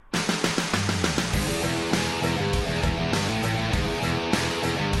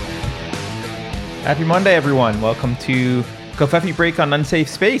Happy Monday, everyone. Welcome to Covfefe Break on Unsafe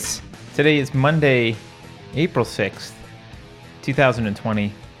Space. Today is Monday, April 6th,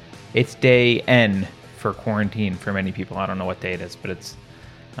 2020. It's day N for quarantine for many people. I don't know what day it is, but it's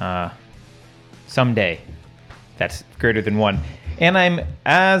some day that's greater than one. And I'm,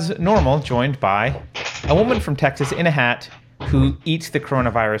 as normal, joined by a woman from Texas in a hat who eats the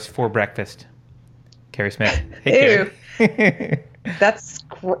coronavirus for breakfast. Carrie Smith. Hey, Ew. Carrie.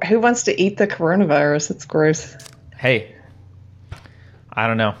 Who wants to eat the coronavirus? That's gross. Hey, I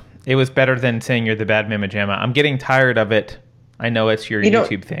don't know. It was better than saying you're the bad Mama Jamma. I'm getting tired of it. I know it's your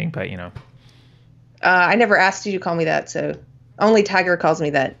YouTube thing, but you know. I never asked you to call me that, so only Tiger calls me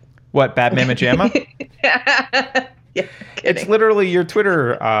that. What, bad Mama Jamma? Yeah, it's literally your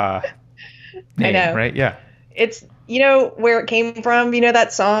Twitter name, I know. Right? Yeah. It's, where it came from? You know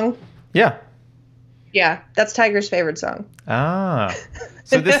that song? Yeah. Yeah, that's Tiger's favorite song. Ah.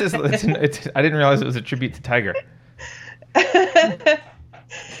 So this is, I didn't realize it was a tribute to Tiger.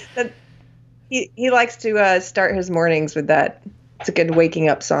 He likes to start his mornings with that. It's a good waking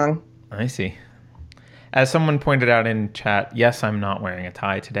up song. I see. As someone pointed out in chat, yes, I'm not wearing a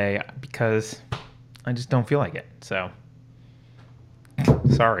tie today because I just don't feel like it. So,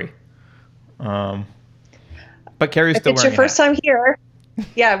 sorry. But Carrie's still wearing a hat. If it's your first time here,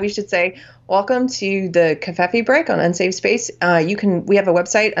 yeah, we should say welcome to the Covfefe Break on Unsafe Space. We have a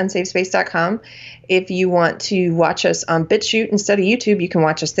website, unsafespace.com. If you want to watch us on BitChute instead of YouTube, you can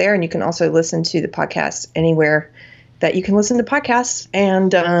watch us there, and you can also listen to the podcast anywhere that you can listen to podcasts.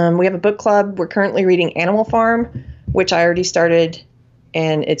 And we have a book club. We're currently reading Animal Farm, which I already started,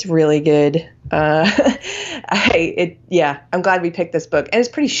 and it's really good. I'm glad we picked this book, and it's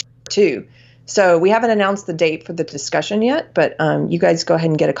pretty short too. So we haven't announced the date for the discussion yet, but you guys go ahead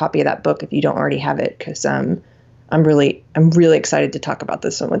and get a copy of that book if you don't already have it, because I'm really excited to talk about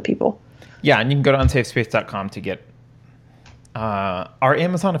this one with people. Yeah, and you can go to unsafespace.com to get our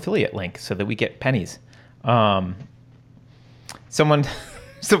Amazon affiliate link so that we get pennies. Someone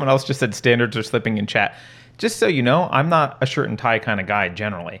else just said standards are slipping in chat. Just so you know, I'm not a shirt and tie kind of guy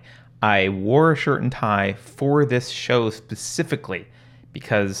generally. I wore a shirt and tie for this show specifically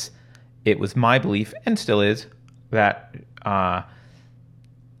because it was my belief, and still is, that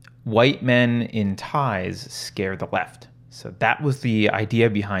white men in ties scare the left. So that was the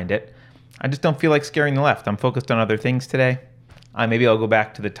idea behind it. I just don't feel like scaring the left. I'm focused on other things today. Maybe I'll go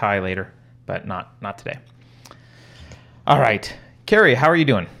back to the tie later, but not today. All right. Carrie, how are you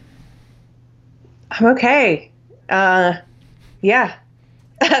doing? I'm okay. Yeah.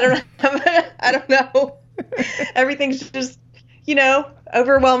 I don't know. Everything's just,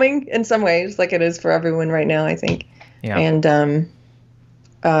 overwhelming in some ways, like it is for everyone right now, I think. Yeah. And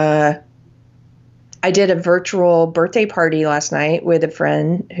I did a virtual birthday party last night with a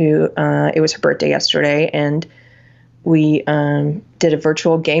friend who it was her birthday yesterday, and we did a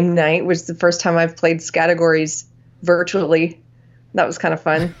virtual game night, which is the first time I've played Categories virtually. That was kind of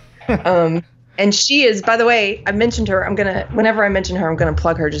fun. And she is, by the way, I mentioned her. Whenever I mention her, I'm gonna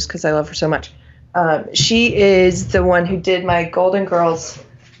plug her just because I love her so much. She is the one who did my Golden Girls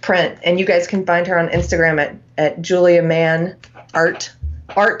print, and you guys can find her on Instagram at Julia Mann Art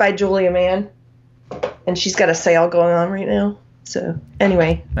by Julia Mann, and she's got a sale going on right now. So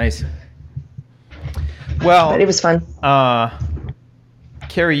anyway, nice. Well, but it was fun.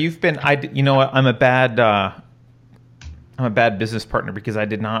 Carrie, you've been. You know what? I'm a bad business partner because I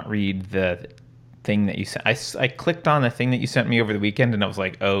did not read the thing that you sent. I clicked on the thing that you sent me over the weekend, and I was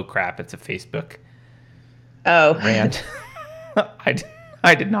like, oh crap, it's a Facebook rant.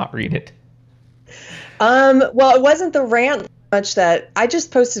 I did not read it. Well, it wasn't the rant much that I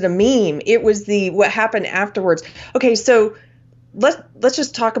just posted a meme. It was what happened afterwards. Okay, so let's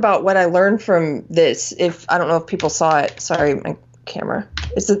just talk about what I learned from this. I don't know if people saw it. Sorry, my camera.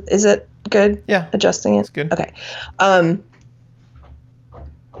 Is it good? Yeah. Adjusting it? It's good. Okay.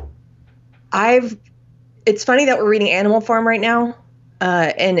 It's funny that we're reading Animal Farm right now,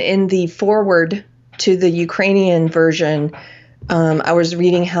 and in the foreword to the Ukrainian version, I was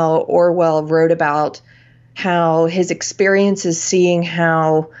reading how Orwell wrote about how his experiences seeing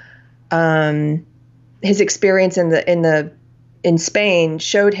how his experience in Spain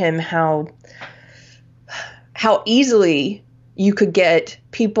showed him how easily you could get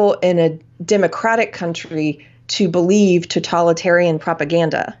people in a democratic country to believe totalitarian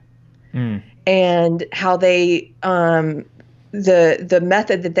propaganda. And how they the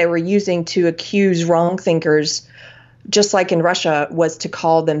method that they were using to accuse wrong thinkers, just like in Russia, was to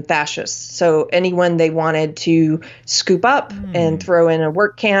call them fascists. So anyone they wanted to scoop up and throw in a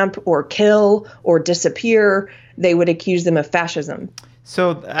work camp or kill or disappear, they would accuse them of fascism.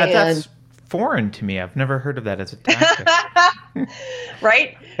 So that's foreign to me. I've never heard of that as a tactic.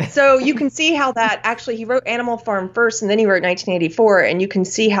 Right? So you can see how that actually, he wrote Animal Farm first and then he wrote 1984. And you can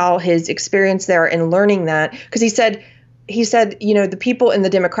see how his experience there in learning that, because he said, the people in the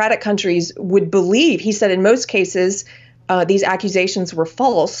democratic countries would believe, he said in most cases, these accusations were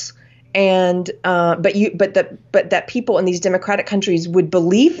false. And but that people in these democratic countries would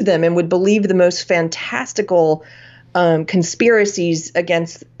believe them and would believe the most fantastical conspiracies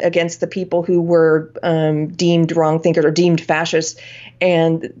against the people who were deemed wrong thinkers or deemed fascist,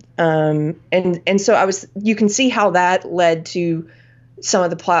 and so you can see how that led to some of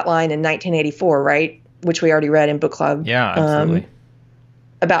the plot line in 1984, right, which we already read in book club. Yeah, absolutely.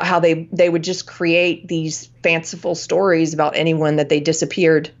 About how they would just create these fanciful stories about anyone that they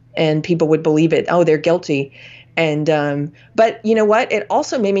disappeared. And people would believe it. Oh, they're guilty. And but you know what? It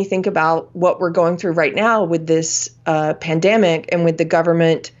also made me think about what we're going through right now with this pandemic and with the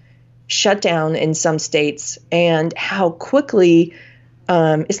government shutdown in some states, and how quickly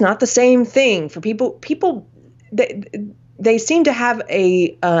it's not the same thing for people. People they seem to have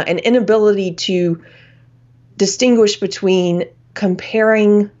an inability to distinguish between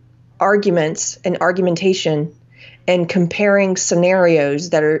comparing arguments and argumentation and comparing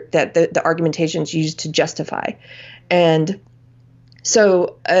scenarios that the argumentations used to justify. And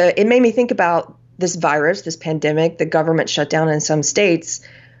so it made me think about this virus, this pandemic, the government shutdown in some states.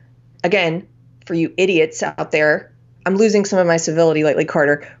 Again, for you idiots out there, I'm losing some of my civility lately,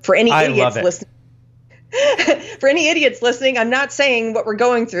 Carter. For any idiots listening, I'm not saying what we're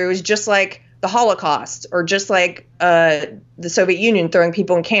going through is just like the Holocaust or just like the Soviet Union throwing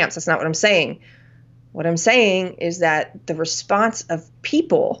people in camps. That's not what I'm saying. What I'm saying is that the response of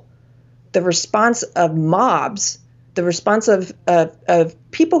people, the response of mobs, the response of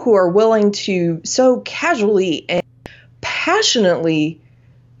people who are willing to so casually and passionately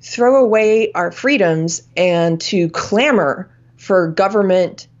throw away our freedoms and to clamor for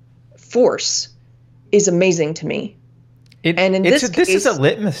government force is amazing to me. This is a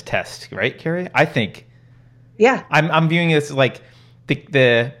litmus test, right, Carrie? I think. Yeah. I'm viewing this like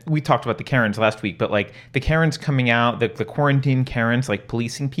we talked about the Karens last week, but like the Karens coming out, the quarantine Karens, like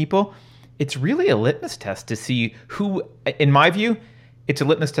policing people, it's really a litmus test to see who, in my view, it's a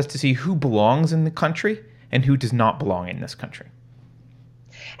litmus test to see who belongs in the country and who does not belong in this country.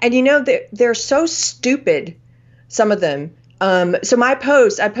 And they're so stupid, some of them. So I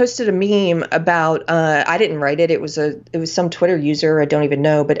posted a meme about, I didn't write it. It was some Twitter user. I don't even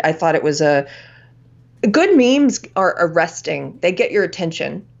know, but I thought it was good memes are arresting. They get your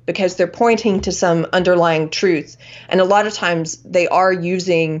attention because they're pointing to some underlying truth. And a lot of times they are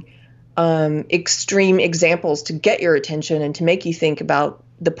using extreme examples to get your attention and to make you think about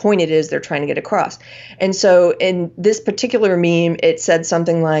the point it is they're trying to get across. And so in this particular meme, it said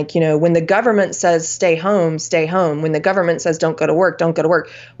something like, when the government says stay home, stay home. When the government says don't go to work, don't go to work.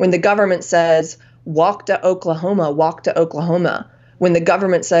 When the government says walk to Oklahoma, walk to Oklahoma. When the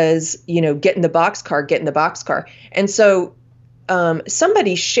government says, get in the boxcar, get in the boxcar. And so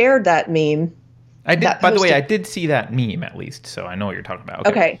somebody shared that meme. I did. By the way, I did see that meme at least, so I know what you're talking about.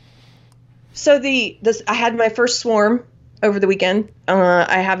 Okay. So I had my first swarm over the weekend.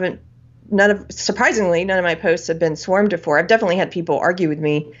 Surprisingly, none of my posts have been swarmed before. I've definitely had people argue with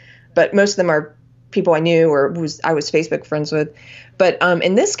me, but most of them are people I knew or I was Facebook friends with. But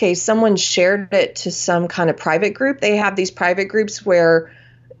in this case, someone shared it to some kind of private group. They have these private groups where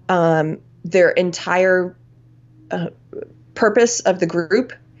their entire purpose of the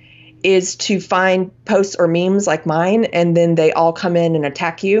group is to find posts or memes like mine, and then they all come in and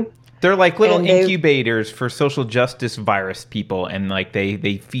attack you. They're like little incubators for social justice virus people, and like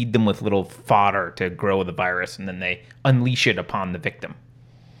they feed them with little fodder to grow the virus, and then they unleash it upon the victim.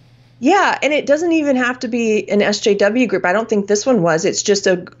 Yeah, and it doesn't even have to be an SJW group. I don't think this one was. It's just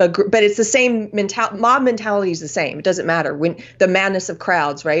a group, but it's the same mob mentality is the same. It doesn't matter when the madness of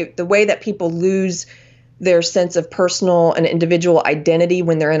crowds, right? The way that people lose their sense of personal and individual identity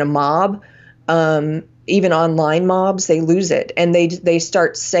when they're in a mob, even online mobs, they lose it, and they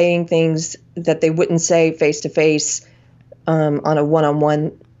start saying things that they wouldn't say face to face on a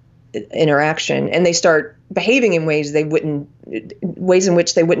one-on-one interaction, and they start behaving in ways in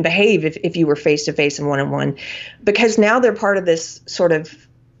which they wouldn't behave if you were face to face and one-on-one, because now they're part of this sort of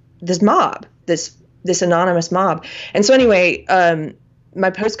this mob, this anonymous mob. And so anyway, my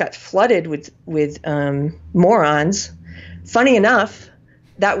post got flooded with morons. Funny enough,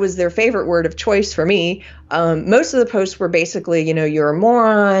 that was their favorite word of choice for me. Most of the posts were basically, you're a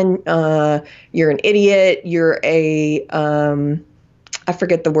moron, you're an idiot, you're a I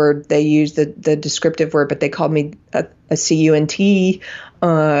forget the word they use, the descriptive word, but they called me a cunt,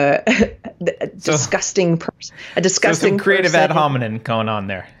 So, disgusting person, a so some disgusting creative person. ad hominem going on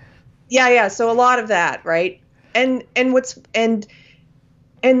there. Yeah. So a lot of that, right? And what's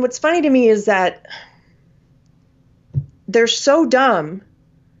funny to me is that they're so dumb.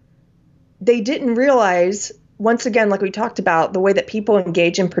 They didn't realize, once again, like we talked about, the way that people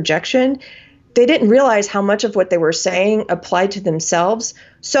engage in projection, they didn't realize how much of what they were saying applied to themselves.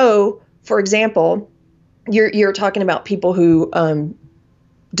 So, for example, you're talking about people who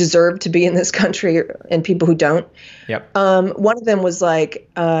deserve to be in this country and people who don't. Yep. One of them was like,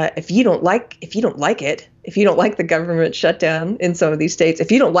 if you don't like the government shutdown in some of these states,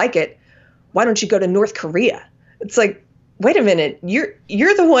 if you don't like it, why don't you go to North Korea? It's like, wait a minute, you're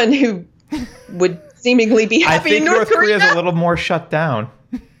the one who would seemingly be happy I think in North Korea. Korea's a little more shut down.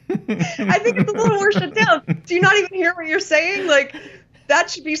 I think it's a little more shut down. Do you not even hear what you're saying? Like, that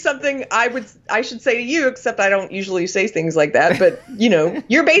should be something I should say to you, except I don't usually say things like that. But,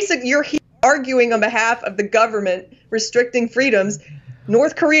 you're arguing on behalf of the government restricting freedoms.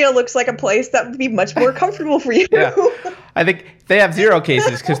 North Korea looks like a place that would be much more comfortable for you. Yeah. I think they have 0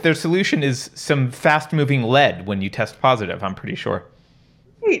 cases because their solution is some fast-moving lead when you test positive, I'm pretty sure.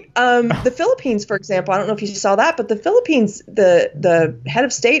 Right. The Philippines, for example, I don't know if you saw that, but the Philippines, the head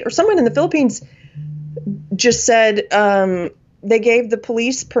of state or someone in the Philippines just said they gave the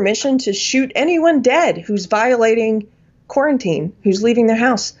police permission to shoot anyone dead who's violating quarantine, who's leaving their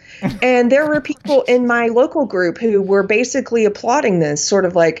house. And there were people in my local group who were basically applauding this, sort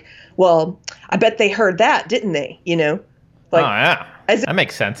of like, well, I bet they heard that, didn't they? Like, oh, yeah. That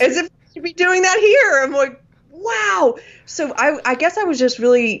makes sense. As if we should be doing that here. I'm like, wow. So I guess I was just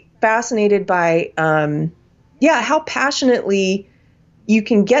really fascinated by, how passionately you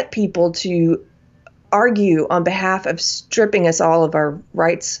can get people to argue on behalf of stripping us all of our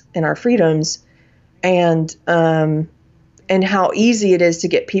rights and our freedoms, and how easy it is to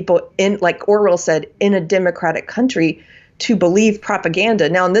get people in, like Orwell said, in a democratic country to believe propaganda.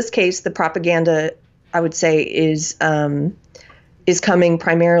 Now, in this case, the propaganda, I would say, is coming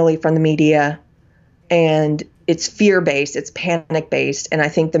primarily from the media, and it's fear-based, it's panic-based, and I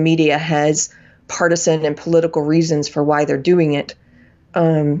think the media has partisan and political reasons for why they're doing it.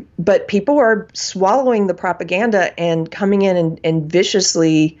 But people are swallowing the propaganda and coming in and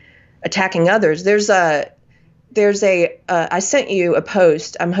viciously attacking others. I sent you a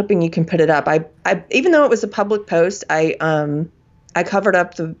post. I'm hoping you can put it up. I even though it was a public post, I covered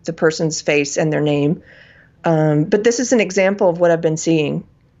up the person's face and their name. But this is an example of what I've been seeing.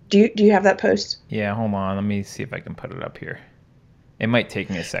 Do you have that post? Yeah, hold on. Let me see if I can put it up here. It might take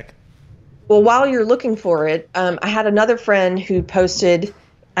me a second. Well, while you're looking for it, I had another friend who posted,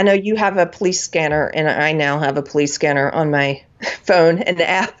 I know you have a police scanner, and I now have a police scanner on my phone and the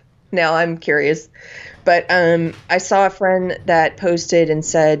app. Now I'm curious. But I saw a friend that posted and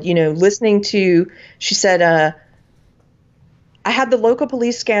said, she said, I had the local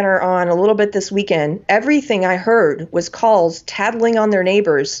police scanner on a little bit this weekend. Everything I heard was calls tattling on their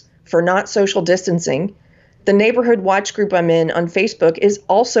neighbors for not social distancing. The neighborhood watch group I'm in on Facebook is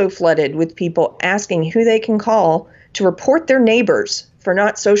also flooded with people asking who they can call to report their neighbors for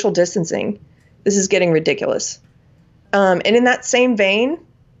not social distancing. This is getting ridiculous. And in that same vein,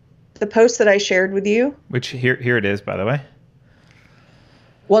 the post that I shared with you. Which here it is, by the way.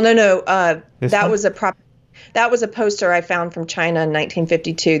 Well, no. That was a poster I found from China in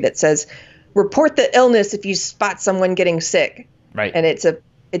 1952 that says, "Report the illness if you spot someone getting sick." Right. And it's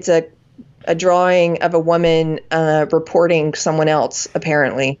a drawing of a woman reporting someone else,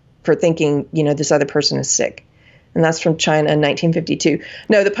 apparently, for thinking, this other person is sick. And that's from China in 1952.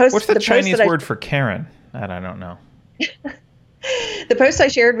 No, the post. What's the Chinese word for Karen? That I don't know. The post I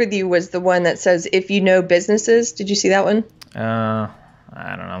shared with you was the one that says, "If you know businesses." Did you see that one?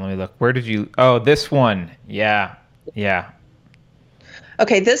 I don't know. Let me look. Where did you? Oh, this one. Yeah.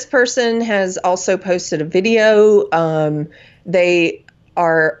 Okay, this person has also posted a video. They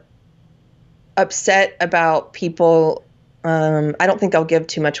are upset about people. I don't think I'll give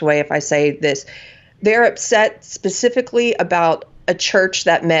too much away if I say this. They're upset specifically about a church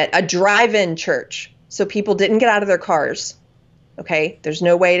that met, a drive-in church. So people didn't get out of their cars. Okay, there's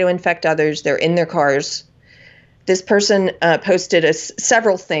no way to infect others. They're in their cars. This person posted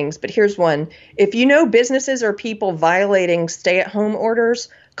several things, but here's one. If you know businesses or people violating stay-at-home orders,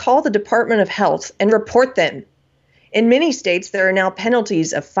 call the Department of Health and report them. In many states, there are now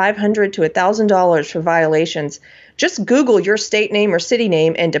penalties of $500 to $1,000 for violations. Just Google your state name or city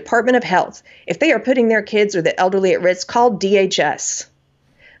name and Department of Health. If they are putting their kids or the elderly at risk, call DHS.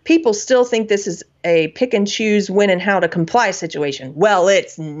 People still think this is a pick and choose when and how to comply situation. Well,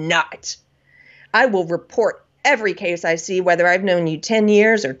 it's not. I will report every case I see, whether I've known you 10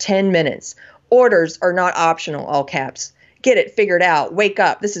 years or 10 minutes. Orders are not optional, all caps. Get it figured out. Wake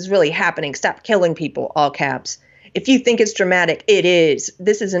up. This is really happening. Stop killing people, all caps. If you think it's dramatic, it is.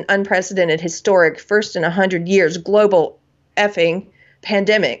 This is an unprecedented, historic, first in 100 years, global effing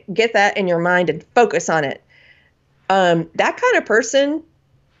pandemic. Get that in your mind and focus on it. That kind of person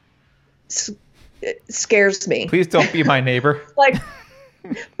scares me. Please don't be my neighbor. Like,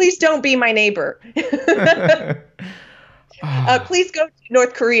 please don't be my neighbor. Please go to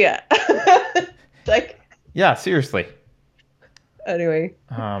North Korea. Like, yeah, seriously. Anyway,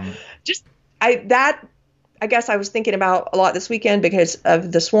 I guess I was thinking about a lot this weekend because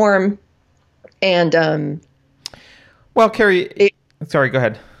of the swarm, and well, Carrie, sorry, go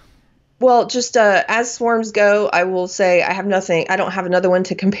ahead. Well, just as swarms go, I will say I have nothing. I don't have another one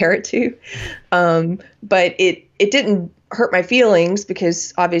to compare it to, but it didn't hurt my feelings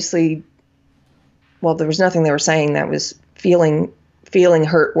because obviously, well, there was nothing they were saying that was feeling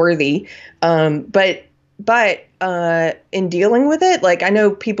hurt worthy. But in dealing with it, like I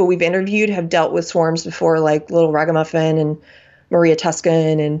know people we've interviewed have dealt with swarms before, like Little Ragamuffin and Maria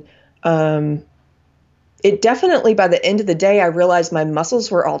Tuscan, and it definitely, by the end of the day, I realized my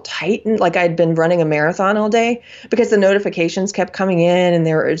muscles were all tightened, like I'd been running a marathon all day because the notifications kept coming in and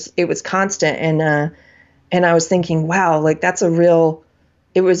it was constant. And I was thinking, wow, like it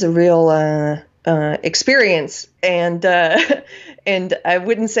was a real experience. And I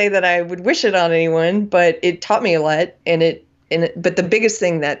wouldn't say that I would wish it on anyone, but it taught me a lot. But the biggest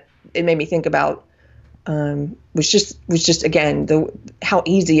thing that it made me think about was just again, how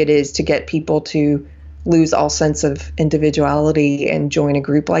easy it is to get people to lose all sense of individuality and join a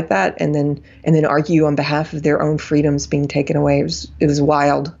group like that, and then argue on behalf of their own freedoms being taken away. It was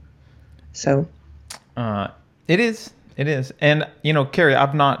wild. So, it is, and Carrie,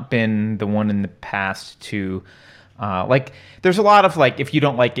 I've not been the one in the past to, there's a lot of if you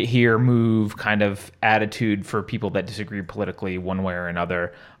don't like it here, move kind of attitude for people that disagree politically one way or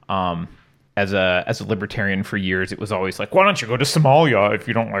another. As a libertarian for years, it was always like, why don't you go to Somalia if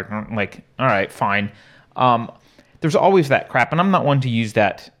you don't like, all right, fine. There's always that crap, and I'm not one to use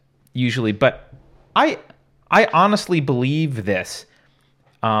that usually, but I honestly believe this.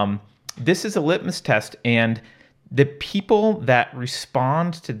 This is a litmus test, and the people that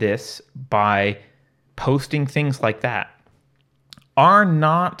respond to this by posting things like that are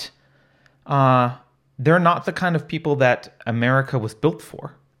not, they're not the kind of people that America was built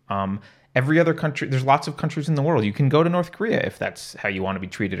for. Every other country, there's lots of countries in the world. You can go to North Korea if that's how you want to be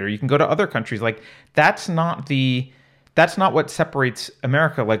treated, or you can go to other countries. Like that's not what separates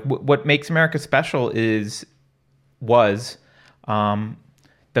America. Like what makes America special was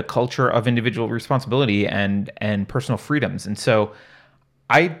the culture of individual responsibility and personal freedoms. And so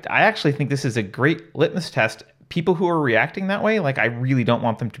I actually think this is a great litmus test. People who are reacting that way, I really don't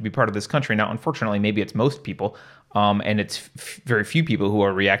want them to be part of this country. Now, unfortunately, maybe it's most people, and it's very few people who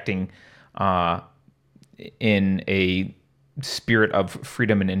are reacting in a spirit of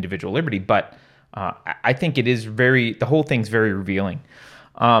freedom and individual liberty. But I think it is the whole thing's very revealing.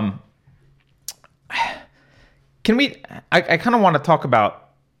 I kind of want to talk about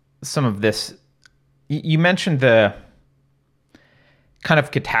some of this. You mentioned the kind of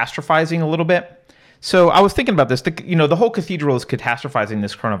catastrophizing a little bit. So I was thinking about this. The whole cathedral is catastrophizing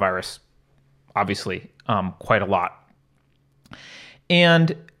this coronavirus, obviously, quite a lot.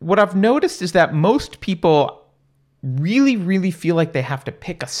 And what I've noticed is that most people really, really feel like they have to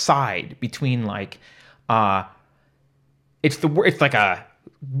pick a side between it's like a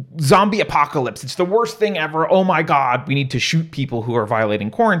zombie apocalypse. It's the worst thing ever. Oh my God, we need to shoot people who are violating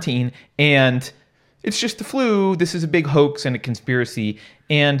quarantine. And it's just the flu. This is a big hoax and a conspiracy.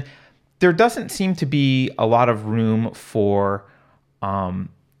 And there doesn't seem to be a lot of room for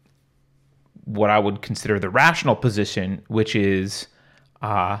what I would consider the rational position, which is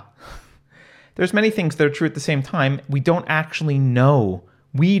there's many things that are true at the same time. We don't actually know.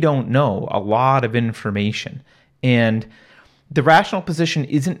 We don't know a lot of information. And the rational position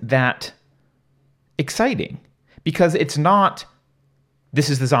isn't that exciting because it's not, this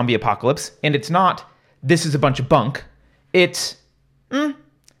is the zombie apocalypse, and it's not, this is a bunch of bunk. It's,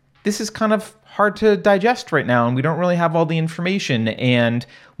 this is kind of hard to digest right now, and we don't really have all the information, and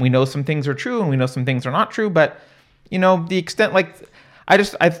we know some things are true, and we know some things are not true, but, the extent,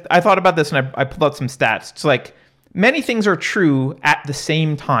 I thought about this, and I pulled out some stats. It's many things are true at the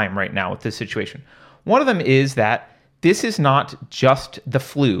same time right now with this situation. One of them is that this is not just the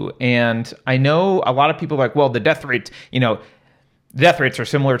flu. And I know a lot of people are like, well, the death rate, death rates are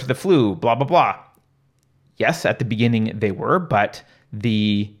similar to the flu, blah, blah, blah. Yes, at the beginning they were, but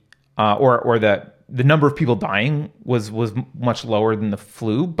the number of people dying was much lower than the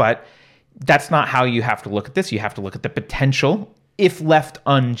flu, but that's not how you have to look at this. You have to look at the potential, if left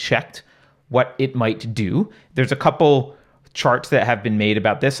unchecked, what it might do. There's a couple charts that have been made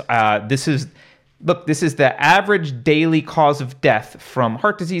about this. This is the average daily cause of death from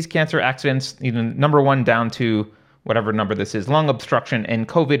heart disease, cancer, accidents, even number one down to whatever number this is, lung obstruction, and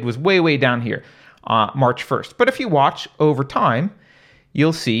COVID was way, way down here, March 1st. But if you watch over time,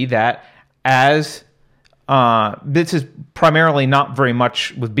 you'll see that as this is primarily not very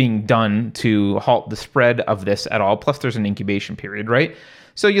much was being done to halt the spread of this at all. Plus, there's an incubation period, right?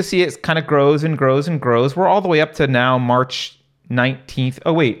 So you'll see it kind of grows and grows and grows. We're all the way up to now March 19th.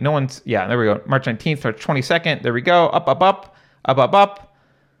 Oh, wait, there we go. March 19th or 22nd. There we go. Up, up, up, up, up, up.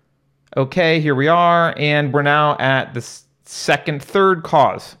 Okay, here we are. And we're now at the third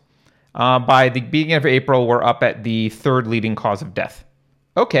cause. By the beginning of April, we're up at the third leading cause of death.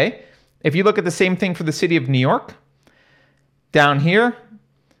 Okay. If you look at the same thing for the city of New York, down here,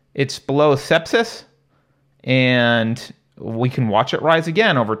 it's below sepsis, and we can watch it rise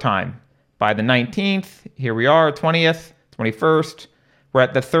again over time. By the 19th, here we are, 20th, 21st, we're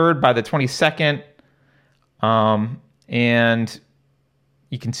at the third by the 22nd, and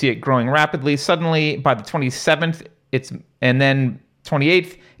you can see it growing rapidly. Suddenly, by the 27th, and then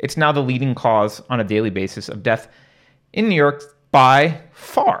 28th, it's now the leading cause on a daily basis of death in New York by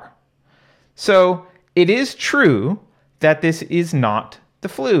far. So it is true that this is not the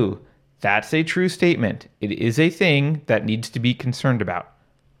flu. That's a true statement. It is a thing that needs to be concerned about,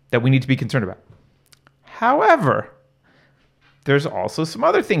 that we need to be concerned about. However, there's also some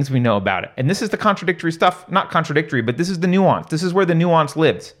other things we know about it. And this is the contradictory stuff. Not contradictory, but this is the nuance. This is where the nuance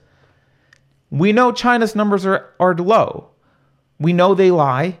lives. We know China's numbers are low. We know they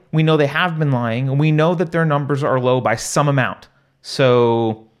lie. We know they have been lying. And we know that their numbers are low by some amount.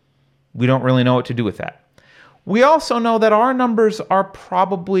 So we don't really know what to do with that. We also know that our numbers are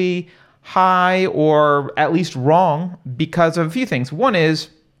probably high or at least wrong because of a few things. One is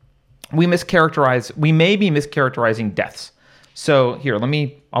we may be mischaracterizing deaths. So here,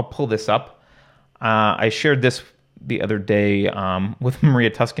 I'll pull this up. I shared this the other day with Maria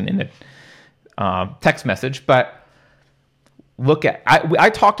Tuscan in a text message, but I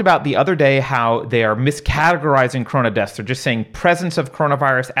talked about the other day how they are miscategorizing corona deaths. They're just saying presence of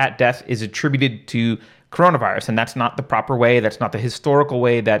coronavirus at death is attributed to coronavirus, and that's not the proper way. That's not the historical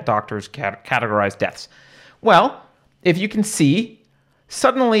way that doctors categorize deaths. Well, if you can see,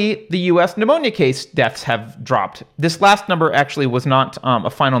 suddenly the U.S. pneumonia case deaths have dropped. This last number actually was not a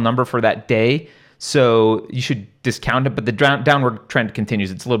final number for that day, so you should discount it, but the downward trend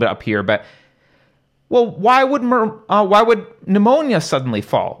continues. It's a little bit up here, but well, why would pneumonia suddenly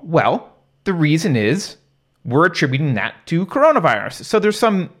fall? Well, the reason is we're attributing that to coronavirus. So there's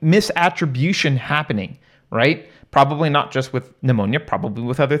some misattribution happening, right? Probably not just with pneumonia, probably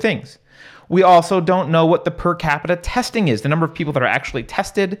with other things. We also don't know what the per capita testing is. The number of people that are actually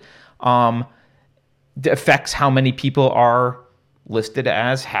tested affects how many people are listed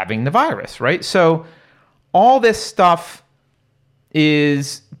as having the virus, right? So all this stuff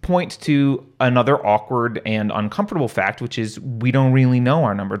points to another awkward and uncomfortable fact, which is we don't really know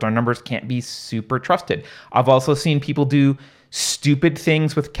our numbers. Our numbers can't be super trusted. I've also seen people do stupid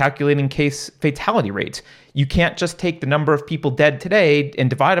things with calculating case fatality rates. You can't just take the number of people dead today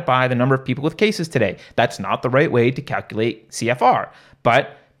and divide it by the number of people with cases today. That's not the right way to calculate CFR.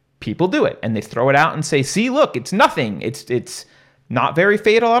 But people do it, and they throw it out and say, see, look, it's nothing. It's not very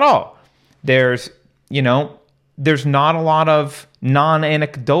fatal at all. There's not a lot of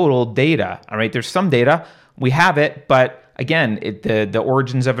non-anecdotal data. All right, there's some data, we have it, but again, the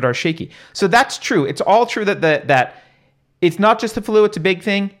origins of it are shaky. So that's true. It's all true that it's not just the flu; it's a big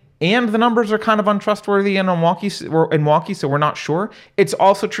thing, and the numbers are kind of untrustworthy and wonky, so we're not sure. It's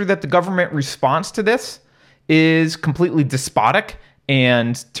also true that the government response to this is completely despotic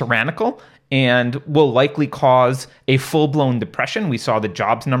and tyrannical, and will likely cause a full-blown depression. We saw the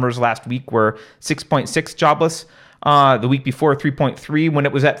jobs numbers last week were 6.6 jobless. The week before, 3.3. When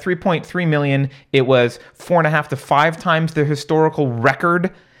it was at 3.3 million, it was 4.5 to 5 times the historical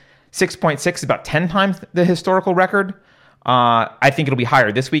record. 6.6 is about 10 times the historical record. I think it'll be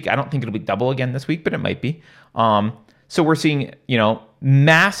higher this week. I don't think it'll be double again this week, but it might be. So we're seeing,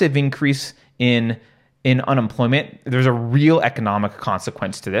 massive increase in unemployment. There's a real economic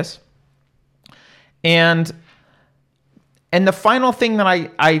consequence to this. And the final thing that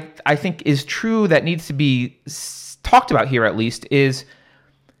I think is true that needs to be talked about here at least is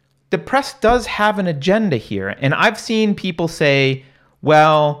the press does have an agenda here. And I've seen people say,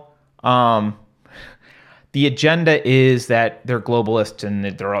 well, the agenda is that they're globalist and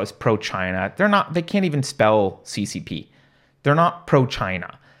that they're always pro-China. They're not. They can't even spell CCP. They're not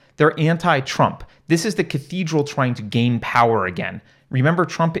pro-China. They're anti-Trump. This is the cathedral trying to gain power again. Remember,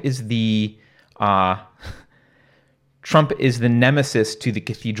 Trump is the nemesis to the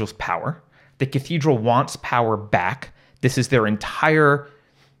cathedral's power. The cathedral wants power back. This is their entire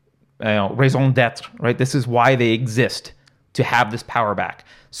raison d'être, right? This is why they exist, to have this power back.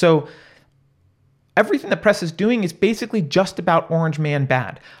 So everything the press is doing is basically just about Orange Man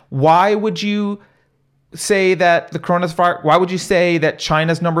bad. Why would you say that the coronavirus? Why would you say that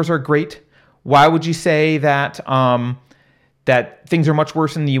China's numbers are great? Why would you say that that things are much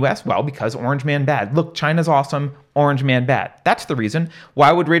worse in the U.S.? Well, because Orange Man bad. Look, China's awesome. Orange Man bad. That's the reason.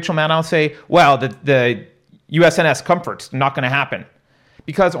 Why would Rachel Maddow say, well, the USNS Comfort's not going to happen?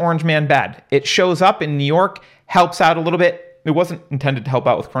 Because Orange Man bad. It shows up in New York, helps out a little bit. It wasn't intended to help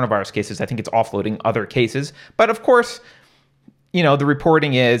out with coronavirus cases. I think it's offloading other cases. But of course, the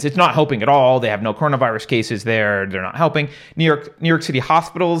reporting is it's not helping at all. They have no coronavirus cases there. They're not helping. New York City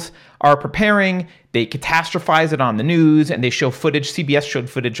hospitals are preparing. They catastrophize it on the news, and they show footage. CBS showed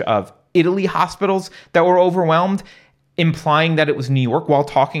footage of Italy hospitals that were overwhelmed, implying that it was New York while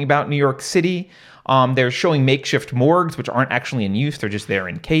talking about New York City. They're showing makeshift morgues, which aren't actually in use. They're just there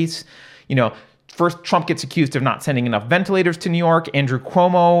in case. First, Trump gets accused of not sending enough ventilators to New York. Andrew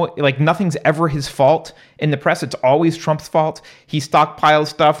Cuomo, nothing's ever his fault in the press. It's always Trump's fault. He stockpiles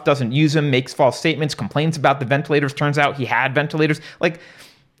stuff, doesn't use them, makes false statements, complains about the ventilators. Turns out he had ventilators.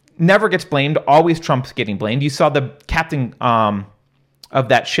 Never gets blamed. Always Trump's getting blamed. You saw the captain of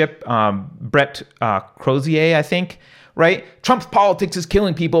that ship, Brett Crozier, I think, right? Trump's politics is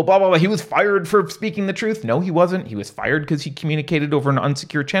killing people, blah, blah, blah. He was fired for speaking the truth. No, he wasn't. He was fired because he communicated over an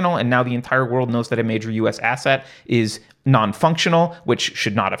unsecure channel, and now the entire world knows that a major U.S. asset is non-functional, which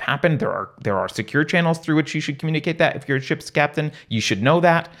should not have happened. There are secure channels through which you should communicate that. If you're a ship's captain, you should know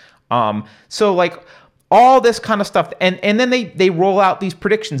that. All this kind of stuff. And then they roll out these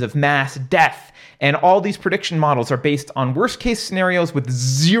predictions of mass death. And all these prediction models are based on worst case scenarios with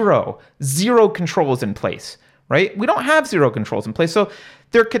zero controls in place. Right? We don't have zero controls in place. So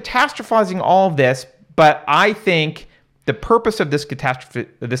they're catastrophizing all of this. But I think the purpose of this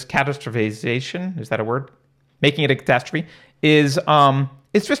catastrophization, is that a word? Making it a catastrophe, is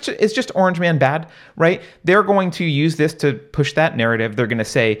it's just Orange Man bad, right? They're going to use this to push that narrative. They're going to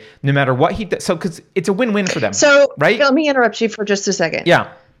say, no matter what he does, because it's a win-win for them. So right? Let me interrupt you for just a second.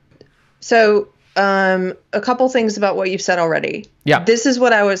 Yeah. So a couple things about what you've said already. Yeah. This is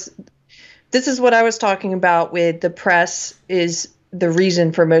what I was talking about with the press is the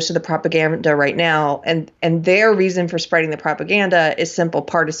reason for most of the propaganda right now. And their reason for spreading the propaganda is simple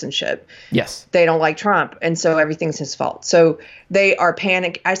partisanship. Yes. They don't like Trump. And so everything's his fault. So they are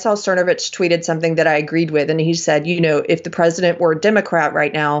panic. I saw Cernovich tweeted something that I agreed with. And he said, if the president were a Democrat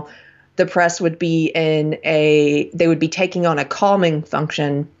right now, the press would be they would be taking on a calming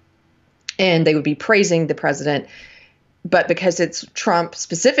function and they would be praising the president. But because it's Trump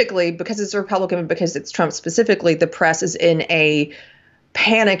specifically, because it's a Republican, because it's Trump specifically, the press is in a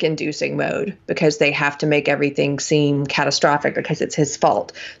panic-inducing mode because they have to make everything seem catastrophic because it's his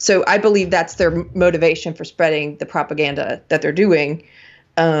fault. So I believe that's their motivation for spreading the propaganda that they're doing.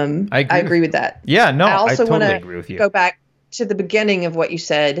 I agree with that. Yeah, no, I also totally want agree with you. Go back to the beginning of what you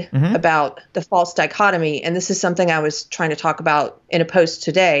said about the false dichotomy. And this is something I was trying to talk about in a post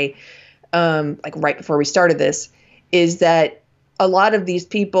today, right before we started this. Is that a lot of these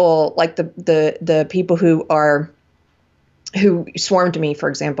people, like the people who swarmed me, for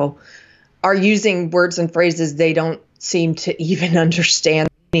example, are using words and phrases they don't seem to even understand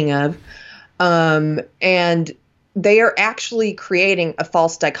the meaning of. And they are actually creating a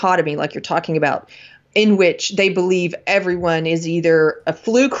false dichotomy, like you're talking about, in which they believe everyone is either a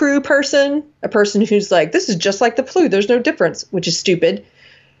flu crew person, a person who's like, this is just like the flu, there's no difference, which is stupid.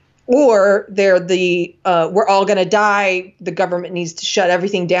 Or they're we're all going to die. The government needs to shut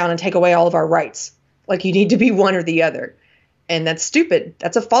everything down and take away all of our rights. Like you need to be one or the other. And that's stupid.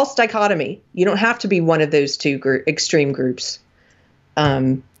 That's a false dichotomy. You don't have to be one of those two extreme groups.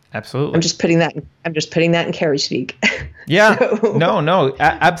 Absolutely. I'm just putting that in Carrie speak. Yeah. No,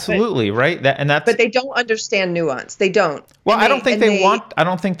 absolutely. Right. But they don't understand nuance. They don't. Well, I don't think they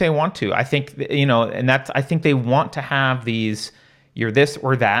want to. I think, I think they want to have these, you're this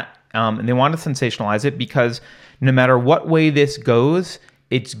or that. And they want to sensationalize it because no matter what way this goes,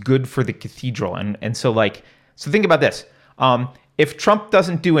 it's good for the cathedral. And so think about this. If Trump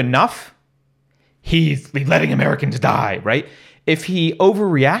doesn't do enough, he's letting Americans die, right? If he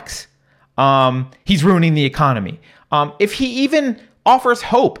overreacts, he's ruining the economy. If he even offers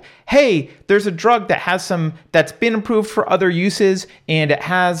hope, hey, there's a drug that's been approved for other uses, and it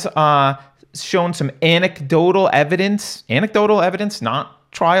has shown some anecdotal evidence,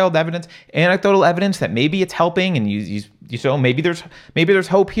 not trialed evidence, anecdotal evidence that maybe it's helping, and you so maybe there's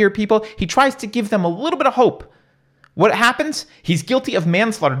hope here, people. He tries to give them a little bit of hope. What happens? He's guilty of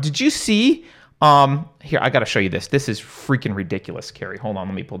manslaughter. Did you see? Here, I got to show you this. This is freaking ridiculous, Carrie. Hold on,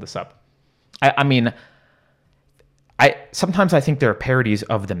 let me pull this up. I mean, sometimes I think they're parodies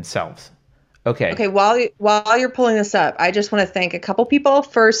of themselves. Okay. Okay. While you're pulling this up, I just want to thank a couple people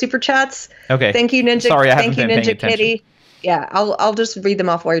for super chats. Okay. Thank you, Ninja. Sorry, I haven't thank you, been paying Ninja Kitty. attention. Yeah, I'll just read them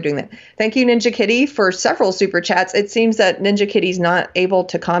off while you're doing that. Thank you, Ninja Kitty, for several super chats. It seems that Ninja Kitty's not able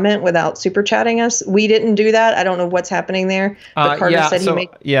to comment without super chatting us. We didn't do that. I don't know what's happening there. But Carter said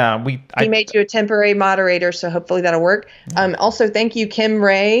he made you a temporary moderator, so hopefully that'll work. Also, thank you, Kim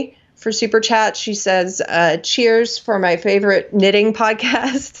Ray, for super chat. She says, cheers for my favorite knitting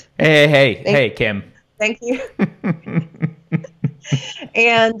podcast. Hey, Kim. Thank you.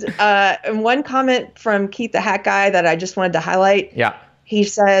 And one comment from Keith the Hat Guy that I just wanted to highlight. Yeah. He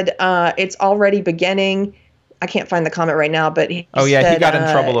said, it's already beginning. I can't find the comment right now, but he said, he got in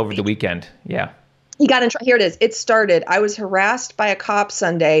trouble over the weekend. Yeah. He got in trouble. Here it is. It started. I was harassed by a cop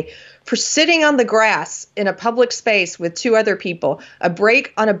Sunday for sitting on the grass in a public space with two other people, a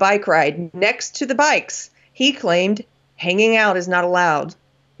break on a bike ride next to the bikes. He claimed hanging out is not allowed.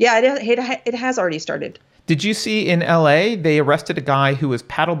 Yeah, it has already started. Did you see in LA, they arrested a guy who was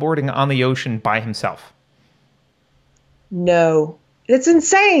paddleboarding on the ocean by himself? No. That's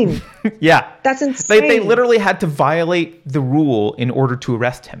insane. Yeah. That's insane. They literally had to violate the rule in order to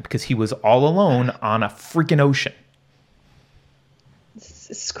arrest him because he was all alone on a freaking ocean. This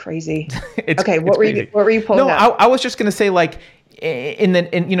is crazy. Okay, what were you pulling up? No, I was just going to say, like,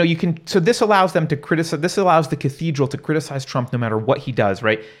 you can, so this allows them to criticize, this allows the cathedral to criticize Trump no matter what he does,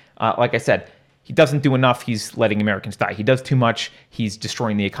 right? Like I said, he doesn't do enough, he's letting Americans die. He does too much, he's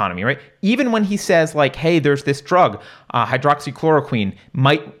destroying the economy, right? Even when he says, like, hey, there's this drug,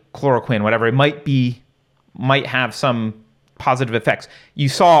 hydroxychloroquine, whatever, it might have some positive effects. You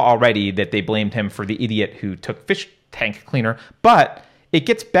saw already that they blamed him for the idiot who took fish tank cleaner, but it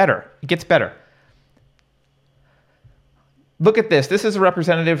gets better. It gets better. Look at this. This is a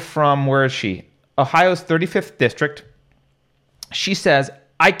representative from, where is she? Ohio's 35th district. She says,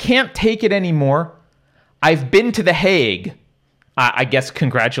 I can't take it anymore. I've been to The Hague. I guess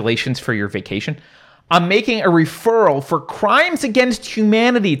congratulations for your vacation. I'm making a referral for crimes against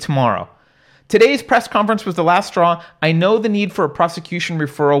humanity tomorrow. Today's press conference was the last straw. I know the need for a prosecution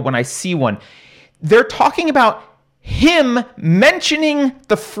referral when I see one. They're talking about him mentioning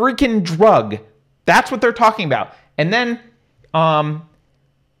the freaking drug. That's what they're talking about. And then,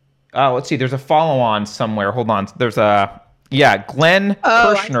 let's see, there's a follow-on somewhere. Hold on. There's Glenn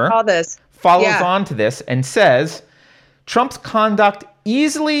Kirshner follows on to this and says, Trump's conduct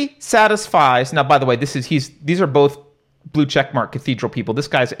easily satisfies. Now, by the way, these are both blue checkmark cathedral people. This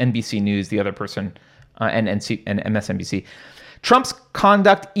guy's NBC News, the other person, and MSNBC. Trump's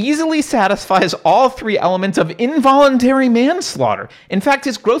conduct easily satisfies all three elements of involuntary manslaughter. In fact,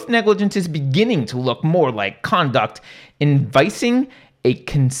 his gross negligence is beginning to look more like conduct inviting a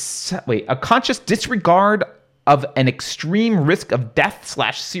conscious disregard of an extreme risk of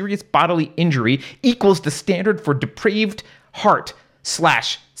death/serious bodily injury equals the standard for depraved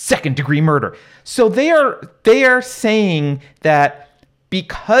heart/second-degree murder. So they are saying that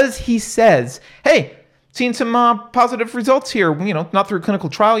because he says, hey, seen some positive results here, not through a clinical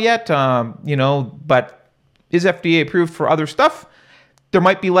trial yet, but is FDA approved for other stuff. There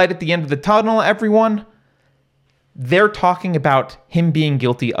might be light at the end of the tunnel, everyone. They're talking about him being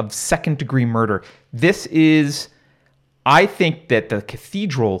guilty of second-degree murder. I think that the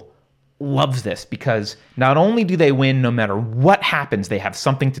cathedral loves this because not only do they win no matter what happens, they have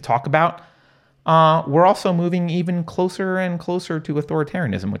something to talk about. We're also moving even closer and closer to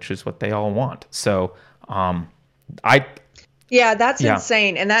authoritarianism, which is what they all want. So, that's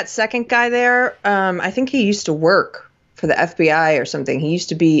insane. And that second guy there, I think he used to work for the FBI or something. He used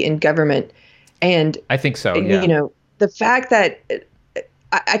to be in government. And I think so, yeah. The fact that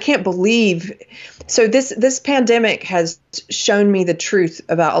I can't believe. So this pandemic has shown me the truth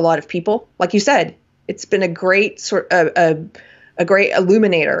about a lot of people. Like you said, it's been a great a great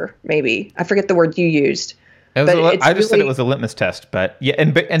illuminator, maybe. I forget the word you used. I just said it was a litmus test, but yeah.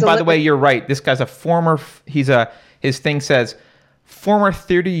 And by the way, you're right. This guy's his thing says former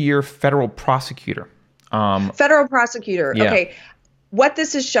 30-year federal prosecutor. Federal prosecutor. Yeah. Okay. What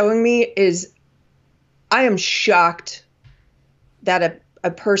this is showing me is I am shocked that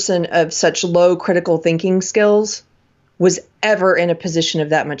a person of such low critical thinking skills was ever in a position of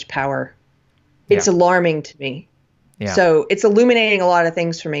that much power. It's alarming to me. Yeah. So it's illuminating a lot of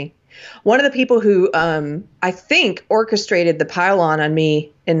things for me. One of the people who I think orchestrated the pile-on on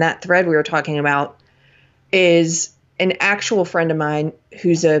me in that thread we were talking about is an actual friend of mine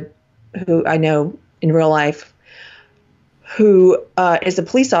who I know in real life, who is a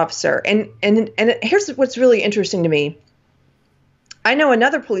police officer. And here's what's really interesting to me. I know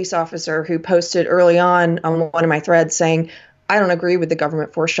another police officer who posted early on one of my threads saying, I don't agree with the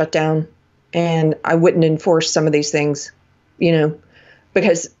government force shutdown, and I wouldn't enforce some of these things,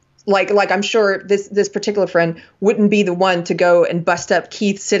 because like I'm sure this particular friend wouldn't be the one to go and bust up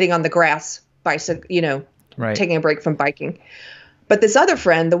Keith sitting on the grass, right, taking a break from biking. But this other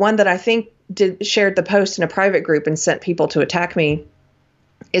friend, the one that I think shared the post in a private group and sent people to attack me,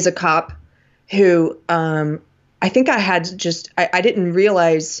 is a cop who I think I didn't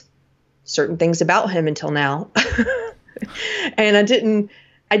realize certain things about him until now. And I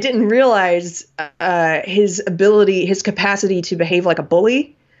didn't realize his capacity to behave like a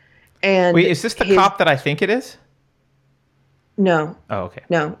bully. And wait, is this the cop that I think it is? No. Oh, okay.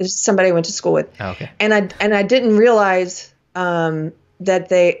 No, it's somebody I went to school with. Oh, okay. And I didn't realize that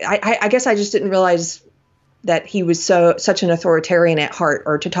I guess I just didn't realize that he was such an authoritarian at heart,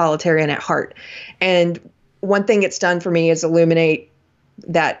 or totalitarian at heart. And one thing it's done for me is illuminate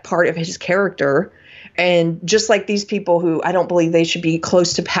that part of his character. And just like these people who I don't believe they should be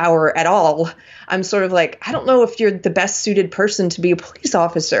close to power at all, I'm sort of like, I don't know if you're the best suited person to be a police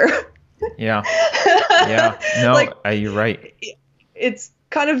officer. Yeah. Yeah. No, you're right. It's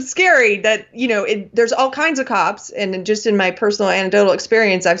kind of scary that, there's all kinds of cops. And just in my personal anecdotal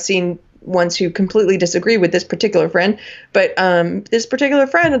experience, I've seen ones who completely disagree with this particular friend. But this particular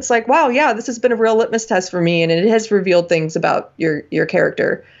friend, it's like, wow, yeah, this has been a real litmus test for me. And it has revealed things about your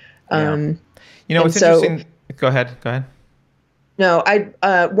character. It's interesting. Go ahead. No,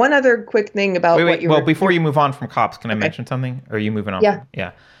 one other quick thing about what Well, before you move on from cops, can I mention something? Or are you moving on? Yeah.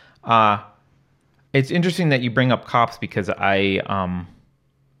 Yeah. It's interesting that you bring up cops, because I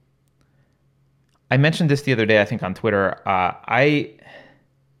mentioned this the other day, I think on Twitter.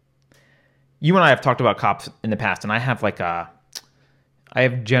 You and I have talked about cops in the past, and I have a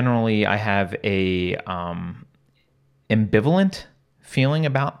ambivalent feeling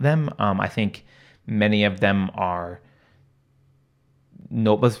about them. I think many of them are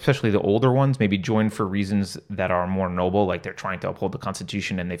noble, especially the older ones, maybe joined for reasons that are more noble, like they're trying to uphold the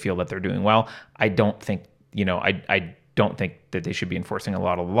Constitution and they feel that they're doing well. I don't think, I don't think that they should be enforcing a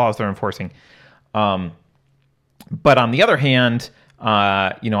lot of the laws they're enforcing. But on the other hand,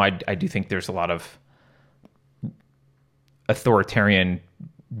 I do think there's a lot of authoritarian,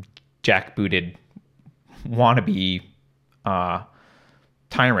 jackbooted wannabe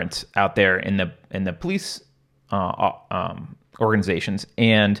tyrants out there in the police organizations,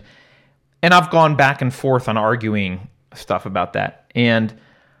 and I've gone back and forth on arguing stuff about that. And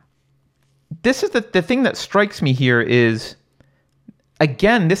this is the thing that strikes me here is,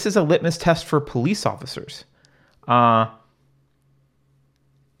 again, this is a litmus test for police officers.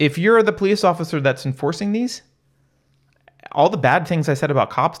 If you're the police officer that's enforcing these, all the bad things I said about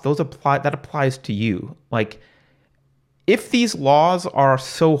cops, that applies to you. Like, if these laws are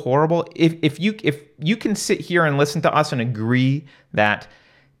so horrible, if you can sit here and listen to us and agree that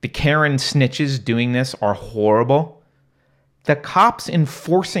the Karen snitches doing this are horrible, the cops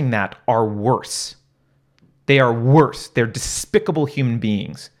enforcing that are worse. They are worse. They're despicable human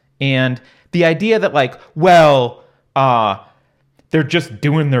beings. And the idea that they're just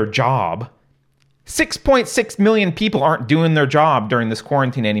doing their job. 6.6 million people aren't doing their job during this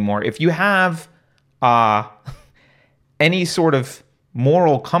quarantine anymore. If you have any sort of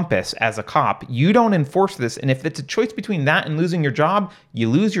moral compass as a cop, you don't enforce this. And if it's a choice between that and losing your job, you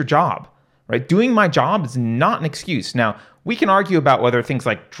lose your job, right? Doing my job is not an excuse. Now, we can argue about whether things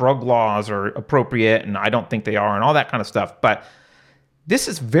like drug laws are appropriate, and I don't think they are, and all that kind of stuff. But this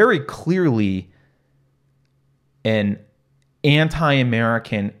is very clearly an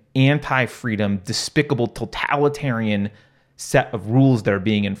anti-American, anti-freedom, despicable, totalitarian set of rules that are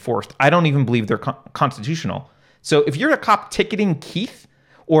being enforced. I don't even believe they're constitutional. So if you're a cop ticketing Keith,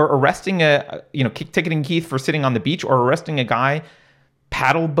 or arresting ticketing Keith for sitting on the beach, or arresting a guy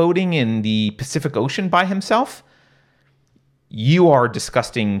paddle boating in the Pacific Ocean by himself, you are a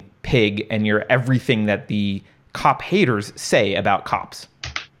disgusting pig, and you're everything that the cop haters say about cops.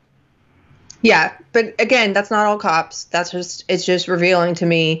 Yeah, but again, that's not all cops. It's just revealing to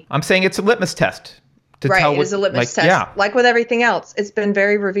me. I'm saying it's a litmus test. It is a litmus test. Yeah. Like with everything else, it's been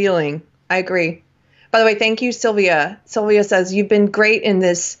very revealing. I agree. By the way, thank you, Sylvia. Sylvia says, you've been great in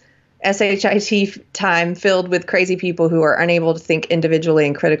this SHIT time filled with crazy people who are unable to think individually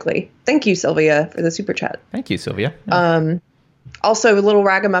and critically. Thank you, Sylvia, for the super chat. Thank you, Sylvia. Yeah. Also, a little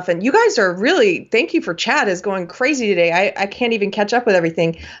ragamuffin. You guys are really, thank you for chat is going crazy today. I can't even catch up with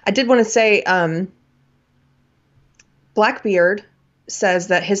everything. I did want to say, Blackbeard says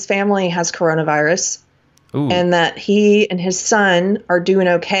that his family has coronavirus. Ooh. And that he and his son are doing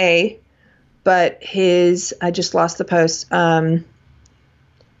okay. But I just lost the post.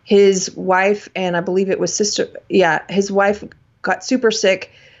 His wife and I believe it was his wife got super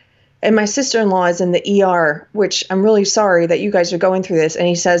sick. And my sister-in-law is in the ER, which I'm really sorry that you guys are going through this. And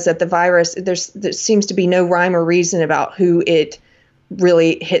he says that the virus, there seems to be no rhyme or reason about who it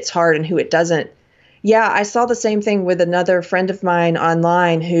really hits hard and who it doesn't. Yeah, I saw the same thing with another friend of mine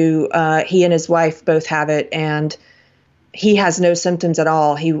online who he and his wife both have it, and he has no symptoms at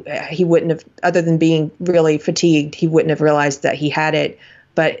all. He wouldn't have, other than being really fatigued, he wouldn't have realized that he had it,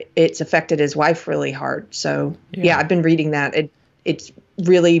 but it's affected his wife really hard. So yeah I've been reading that. It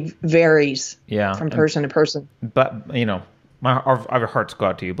really varies from person to person. But, our hearts go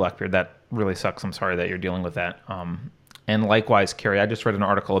out to you, Blackbeard. That really sucks. I'm sorry that you're dealing with that. And likewise, Carrie, I just read an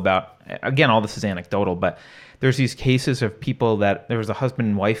article about, again, all this is anecdotal, but there's these cases of people that there was a husband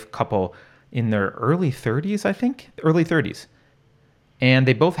and wife couple in their early 30s, I think, early 30s. And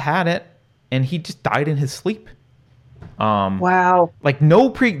they both had it, and he just died in his sleep. Wow. Like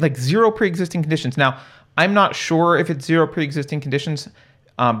zero pre-existing conditions. Now, I'm not sure if it's zero pre-existing conditions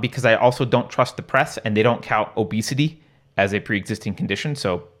because I also don't trust the press, and they don't count obesity as a pre-existing condition.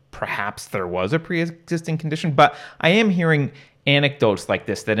 So perhaps there was a pre-existing condition, but I am hearing anecdotes like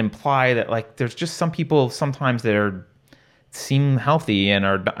this that imply that like there's just some people sometimes that seem healthy and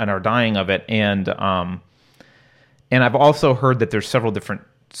are dying of it, and I've also heard that there's several different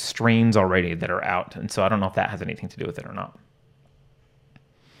strains already that are out, and so I don't know if that has anything to do with it or not.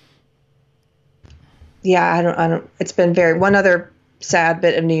 Yeah, I don't. It's been one other sad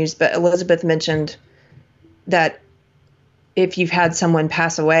bit of news, but Elizabeth mentioned that if you've had someone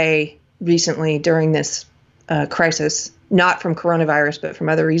pass away recently during this crisis, not from coronavirus, but from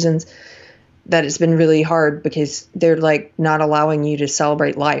other reasons, that it's been really hard because they're like not allowing you to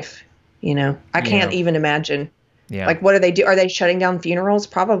celebrate life. I can't even imagine. Yeah. Like, what do they do? Are they shutting down funerals?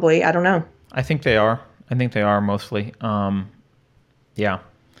 Probably. I don't know. I think they are. Mostly. Yeah.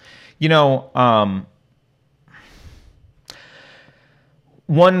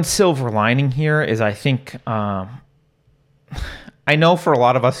 One silver lining here is I think, I know for a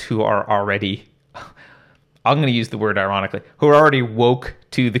lot of us who are already, I'm going to use the word ironically, who are already woke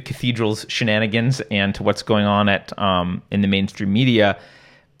to the cathedral's shenanigans and to what's going on in the mainstream media,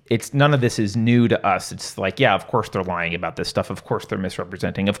 none of this is new to us. It's like, yeah, of course they're lying about this stuff. Of course they're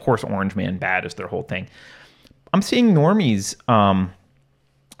misrepresenting. Of course Orange Man bad is their whole thing. I'm seeing normies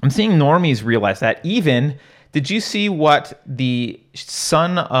realize that. Even, did you see what the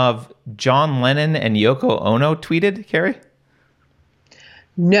son of John Lennon and Yoko Ono tweeted, Carrie?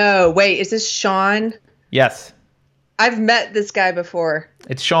 No, wait, is this Sean? Yes. I've met this guy before.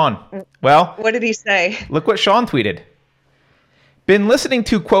 It's Sean. Well, what did he say? Look what Sean tweeted. Been listening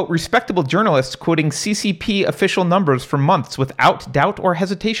to, quote, respectable journalists quoting CCP official numbers for months without doubt or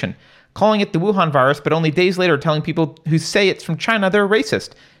hesitation, calling it the Wuhan virus, but only days later telling people who say it's from China they're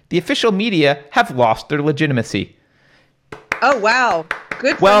racist. The official media have lost their legitimacy. Oh, wow.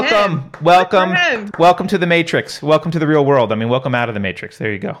 Good for him. Welcome. Good for him. Welcome to the Matrix. Welcome to the real world. I mean, welcome out of the Matrix.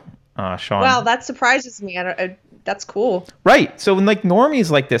 There you go, Sean. Wow, that surprises me. That's cool. Right. So when like normies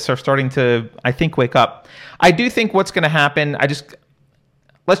like this are starting to, I think, wake up. I do think what's going to happen,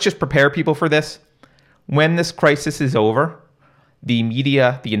 let's just prepare people for this. When this crisis is over, the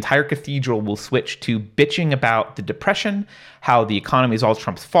media, the entire cathedral will switch to bitching about the depression, how the economy is all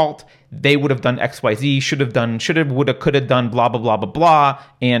Trump's fault. They would have done XYZ, should have, would have, could have done blah, blah, blah, blah, blah.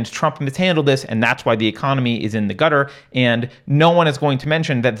 And Trump mishandled this, and that's why the economy is in the gutter. And no one is going to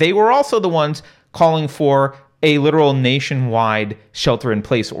mention that they were also the ones calling for a literal nationwide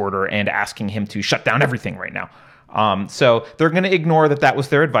shelter-in-place order and asking him to shut down everything right now. So they're going to ignore that was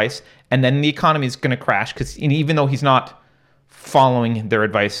their advice, and then the economy is going to crash because even though he's not following their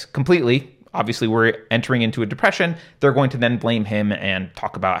advice completely, obviously we're entering into a depression, they're going to then blame him and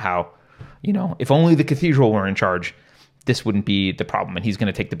talk about how, if only the cathedral were in charge, this wouldn't be the problem, and he's going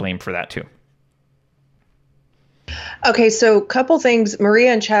to take the blame for that too. Okay, so a couple things.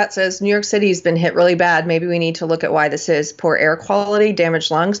 Maria in chat says New York City's been hit really bad. Maybe we need to look at why this is. Poor air quality,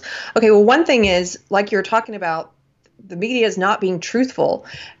 damaged lungs. Okay, well, one thing is, like you're talking about, the media is not being truthful.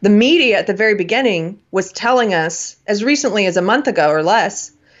 The media at the very beginning was telling us, as recently as a month ago or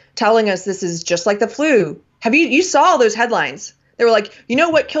less, telling us this is just like the flu. You saw those headlines? They were like, you know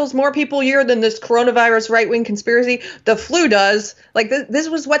what kills more people a year than this coronavirus right-wing conspiracy? The flu does. Like, this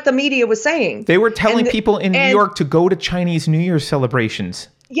was what the media was saying. They were telling people in New York to go to Chinese New Year celebrations.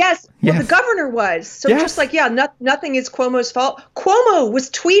 Yes. Well, the governor was. So just like, nothing is Cuomo's fault. Cuomo was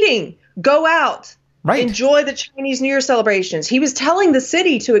tweeting, go out. Right. Enjoy the Chinese New Year celebrations. He was telling the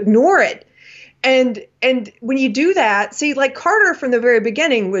city to ignore it. And when you do that, see, like Carter from the very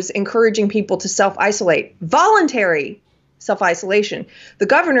beginning was encouraging people to self-isolate, voluntary self-isolation. The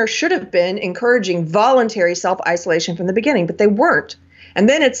governor should have been encouraging voluntary self-isolation from the beginning, but they weren't. And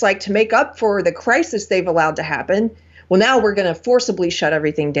then it's like, to make up for the crisis they've allowed to happen, well, now we're going to forcibly shut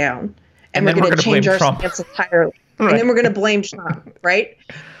everything down. And we're going to change our stance entirely. Right. And then we're going to blame Trump, right?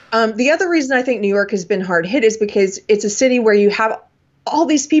 The other reason I think New York has been hard hit is because it's a city where you have all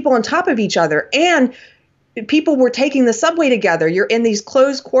these people on top of each other, and people were taking the subway together. You're in these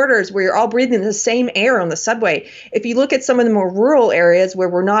closed quarters where you're all breathing the same air on the subway. If you look at some of the more rural areas where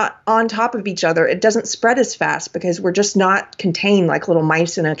we're not on top of each other, it doesn't spread as fast because we're just not contained like little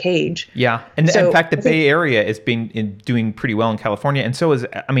mice in a cage. Yeah. And so, in fact, the Bay Area is doing pretty well in California. And so is,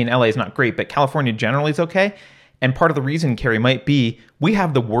 LA is not great, but California generally is okay. And part of the reason, Carrie, might be we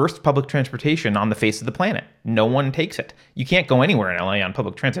have the worst public transportation on the face of the planet. No one takes it. You can't go anywhere in LA on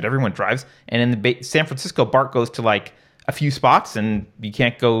public transit. Everyone drives. And in San Francisco, BART goes to like a few spots, and you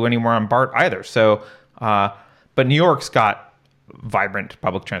can't go anywhere on BART either. So, but New York's got vibrant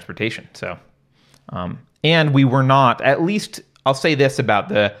public transportation. So, and we were not, at least I'll say this about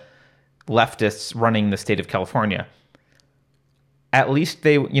the leftists running the state of California. At least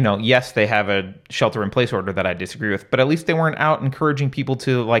they, yes, they have a shelter-in-place order that I disagree with, but at least they weren't out encouraging people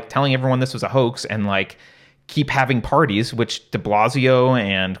to, like, telling everyone this was a hoax and, like, keep having parties, which de Blasio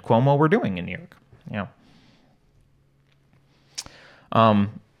and Cuomo were doing in New York. Yeah.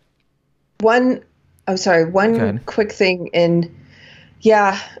 One quick thing. And,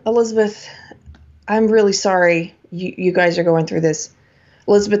 Elizabeth, I'm really sorry you guys are going through this.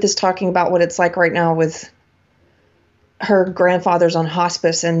 Elizabeth is talking about what it's like right now with her grandfather's on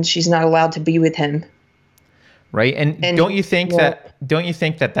hospice and she's not allowed to be with him. Right. And don't you think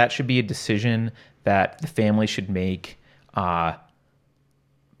that should be a decision that the family should make on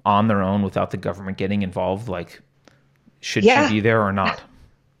their own without the government getting involved? Like, should she be there or not?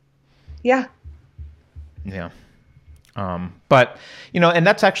 Yeah. Yeah. But, and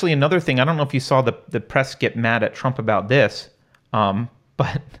that's actually another thing. I don't know if you saw the press get mad at Trump about this,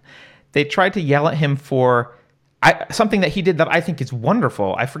 but they tried to yell at him for something that he did that I think is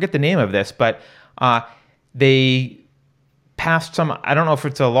wonderful. I forget the name of this, but they passed some, I don't know if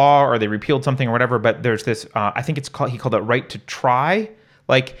it's a law or they repealed something or whatever, but there's this, I think he called it right to try.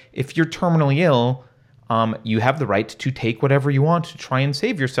 Like, if you're terminally ill, you have the right to take whatever you want to try and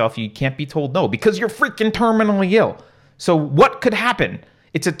save yourself. You can't be told no because you're freaking terminally ill. So what could happen?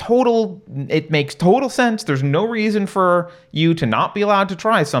 It makes total sense. There's no reason for you to not be allowed to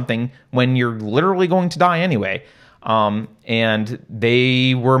try something when you're literally going to die anyway. And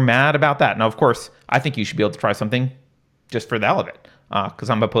they were mad about that. Now, of course, I think you should be able to try something just for the hell of it, because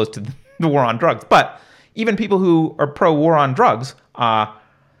I'm opposed to the war on drugs. But even people who are pro-war on drugs,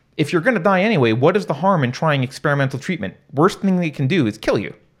 if you're going to die anyway, what is the harm in trying experimental treatment? Worst thing they can do is kill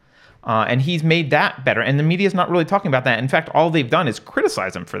you. And he's made that better. And the media is not really talking about that. In fact, all they've done is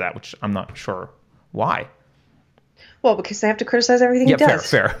criticize him for that, which I'm not sure why. Well, because they have to criticize everything he does.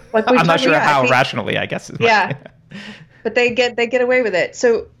 Fair. Like I'm not sure how rationally, I guess. But they get away with it.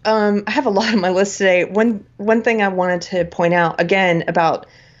 So I have a lot on my list today. One thing I wanted to point out, again, about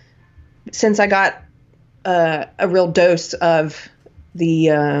since I got a real dose of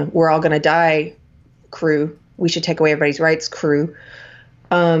the We're All Gonna Die crew, we should take away everybody's rights crew.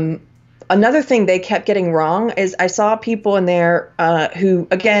 Another thing they kept getting wrong is I saw people in there who,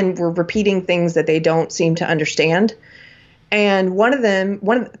 again, were repeating things that they don't seem to understand. And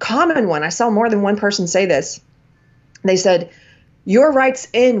common one, I saw more than one person say this. They said, your rights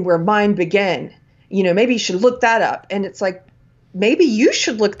end where mine begin. Maybe you should look that up. And it's like, maybe you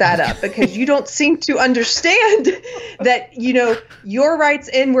should look that up because you don't seem to understand that, your rights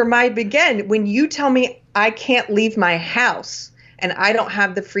end where mine begin. When you tell me I can't leave my house, and I don't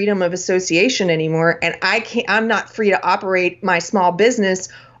have the freedom of association anymore, and I'm not free to operate my small business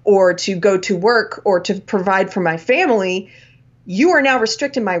or to go to work or to provide for my family, you are now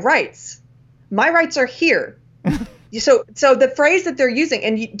restricting my rights. My rights are here. So the phrase that they're using,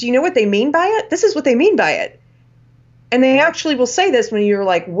 and do you know what they mean by it? This is what they mean by it. And they actually will say this when you're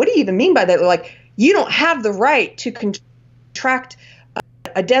like, what do you even mean by that? They're like, you don't have the right to contract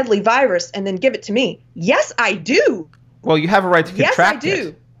a deadly virus and then give it to me. Yes, I do. Well, you have a right to contract it. Yes, I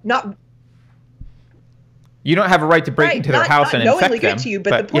do. not You don't have a right to break right, into their house and knowingly infect good them. to you,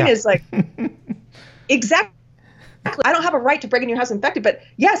 but the point is like exactly. I don't have a right to break into your house and infect it, but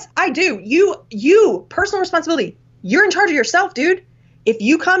yes, I do. You, personal responsibility. You're in charge of yourself, dude. If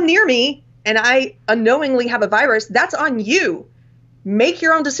you come near me and I unknowingly have a virus, that's on you. Make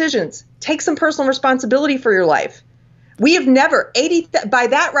your own decisions. Take some personal responsibility for your life. We have never by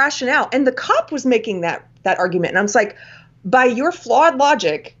that rationale, and the cop was making that argument, and I'm just like, by your flawed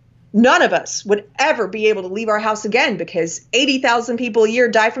logic, none of us would ever be able to leave our house again because 80,000 people a year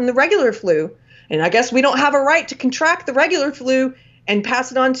die from the regular flu. And I guess we don't have a right to contract the regular flu and pass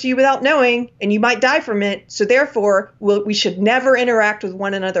it on to you without knowing, and you might die from it. So therefore, we should never interact with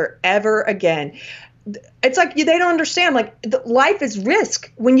one another ever again. It's like they don't understand. Like, life is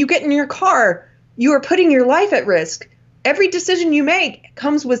risk. When you get in your car, you are putting your life at risk. Every decision you make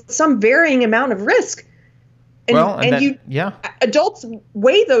comes with some varying amount of risk. And adults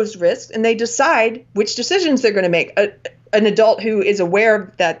weigh those risks and they decide which decisions they're going to make. An adult who is aware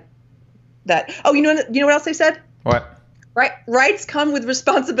of that. Oh, you know what else they said? What? Rights come with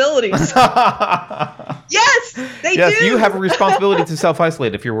responsibilities. Yes, they do. Yes, you have a responsibility to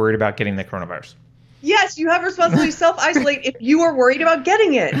self-isolate if you're worried about getting the coronavirus. Yes, you have a responsibility to self-isolate if you are worried about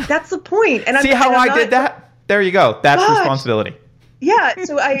getting it. That's the point. And See how I did that? There you go. That's responsibility. Yeah.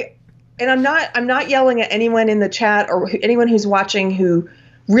 So I'm not yelling at anyone in the chat or anyone who's watching who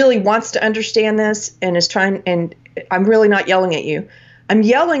really wants to understand this and is trying. And I'm really not yelling at you. I'm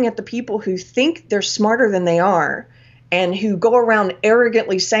yelling at the people who think they're smarter than they are and who go around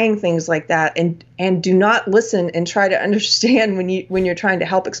arrogantly saying things like that and do not listen and try to understand when you're trying to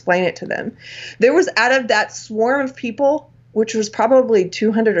help explain it to them. There was, out of that swarm of people, which was probably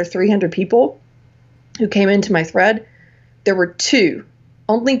 200 or 300 people who came into my thread, there were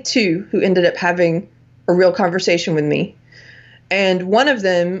only two who ended up having a real conversation with me. And one of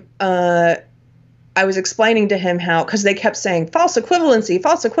them, I was explaining to him how, because they kept saying false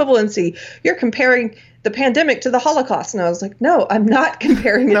equivalency, you're comparing the pandemic to the Holocaust. And I was like, no, I'm not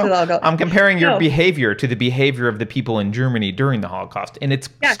comparing it to the Holocaust. I'm comparing your behavior to the behavior of the people in Germany during the Holocaust. And it's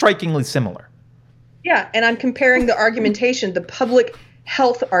strikingly similar. Yeah. And I'm comparing the argumentation, the public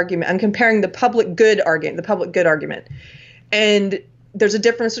health argument. I'm comparing the public good argument. And there's a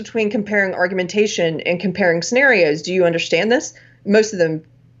difference between comparing argumentation and comparing scenarios. Do you understand this? Most of them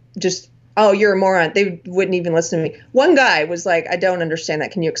just, oh, you're a moron. They wouldn't even listen to me. One guy was like, I don't understand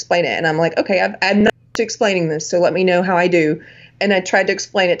that. Can you explain it? And I'm like, okay, I'm not to explaining this, so let me know how I do. And I tried to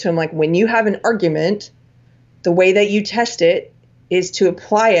explain it to him, like, when you have an argument, the way that you test it is to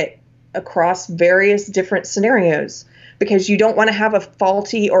apply it across various different scenarios, because you don't want to have a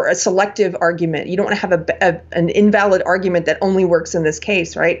faulty or a selective argument. You don't want to have an invalid argument that only works in this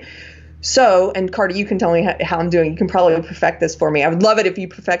case, right? So, and Carter, you can tell me how I'm doing. You can probably perfect this for me. I would love it if you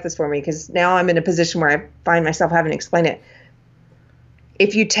perfect this for me, because now I'm in a position where I find myself having to explain it.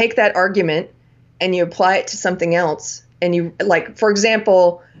 If you take that argument and you apply it to something else, and you, like, for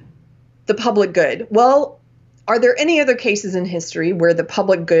example, the public good. Well, are there any other cases in history where the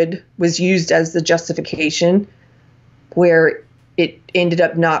public good was used as the justification where it ended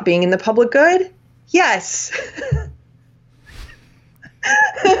up not being in the public good? Yes.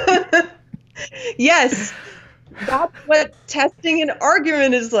 Yes. That's what testing an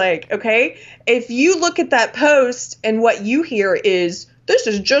argument is like, okay? If you look at that post and what you hear is, this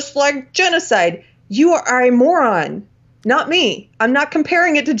is just like genocide, you are a moron, not me. I'm not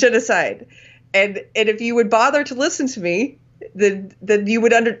comparing it to genocide. And if you would bother to listen to me, then you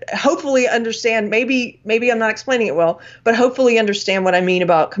would hopefully understand, maybe I'm not explaining it well, but hopefully understand what I mean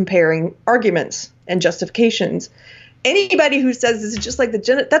about comparing arguments and justifications. Anybody who says this is just like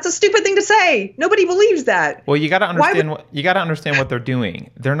that's a stupid thing to say. Nobody believes that. Well, you got to understand what they're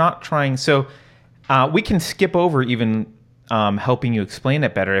doing. They're not trying. So we can skip over even helping you explain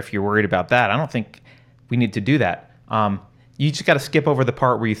it better if you're worried about that. I don't think we need to do that. You just got to skip over the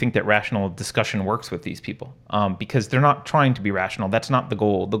part where you think that rational discussion works with these people, because they're not trying to be rational. That's not the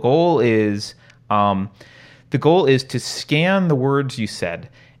goal. The goal is to scan the words you said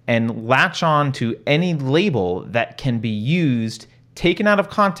and latch on to any label that can be used, taken out of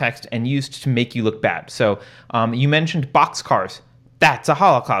context, and used to make you look bad. So you mentioned boxcars. That's a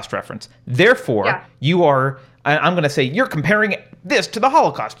Holocaust reference. Therefore, you are, I'm going to say, you're comparing this to the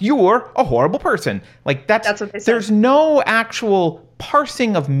Holocaust. You're a horrible person. Like that's what they say. There's no actual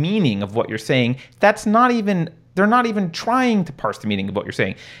parsing of meaning of what you're saying. They're not even trying to parse the meaning of what you're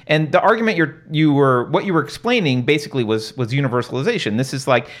saying. And the argument what you were explaining basically was universalization.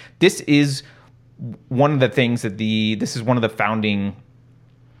 This is one of the things that this is one of the founding,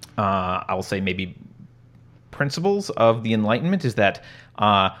 I will say maybe principles of the Enlightenment, is that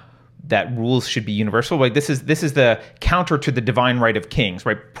that rules should be universal. Like this is the counter to the divine right of kings,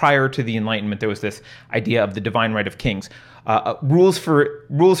 right? Prior to the Enlightenment, there was this idea of the divine right of kings, rules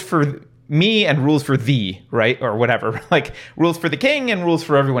for me and rules for thee, right? Or whatever, like rules for the king and rules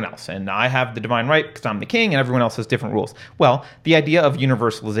for everyone else. And I have the divine right because I'm the king and everyone else has different rules. Well, the idea of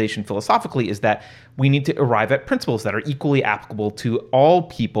universalization philosophically is that we need to arrive at principles that are equally applicable to all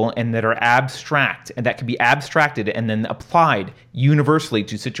people and that are abstract and that can be abstracted and then applied universally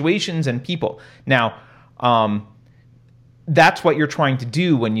to situations and people. Now, that's what you're trying to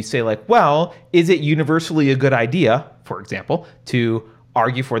do when you say like, well, is it universally a good idea, for example, to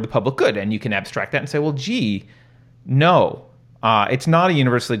argue for the public good? And you can abstract that and say, well, gee, no, it's not a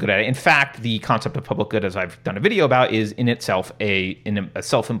universally good idea. In fact, the concept of public good, as I've done a video about, is in itself a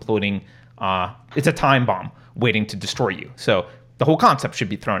self-imploding, it's a time bomb waiting to destroy you. So the whole concept should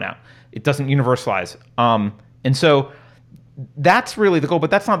be thrown out. It doesn't universalize. And so that's really the goal, but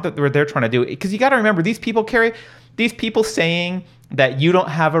that's not what they're trying to do. Because you got to remember, these people saying that you don't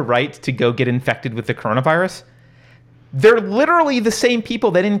have a right to go get infected with the coronavirus, they're literally the same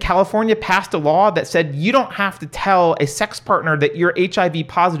people that in California passed a law that said you don't have to tell a sex partner that you're HIV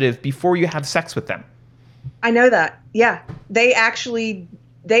positive before you have sex with them. I know that. Yeah. They actually,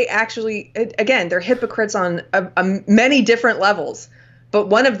 again, they're hypocrites on many different levels. But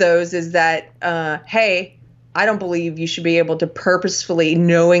one of those is that, hey, I don't believe you should be able to purposefully,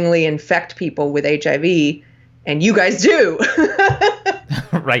 knowingly infect people with HIV. And you guys do.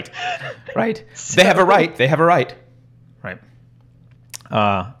 Right. So, they have a right. Right.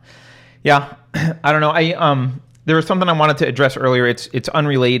 Yeah. I don't know. There was something I wanted to address earlier. It's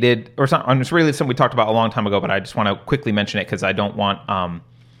unrelated, or it's related to something we talked about a long time ago, but I just want to quickly mention it because I don't want.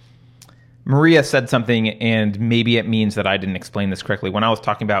 Maria said something, and maybe it means that I didn't explain this correctly. When I was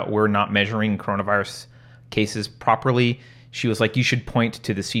talking about we're not measuring coronavirus cases properly, she was like, you should point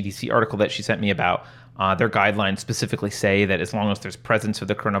to the CDC article that she sent me about. Their guidelines specifically say that as long as there's presence of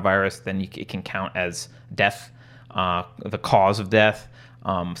the coronavirus, then it can count as death. The cause of death.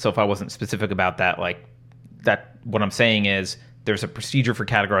 So if I wasn't specific about that, what I'm saying is there's a procedure for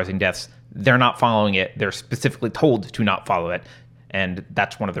categorizing deaths. They're not following it. They're specifically told to not follow it. And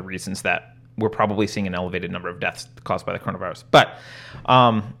that's one of the reasons that we're probably seeing an elevated number of deaths caused by the coronavirus. But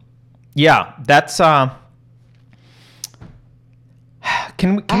yeah, that's,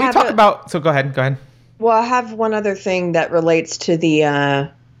 can we talk about, so go ahead. Well, I have one other thing that relates to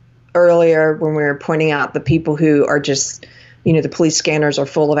the, earlier when we were pointing out the people who are just, the police scanners are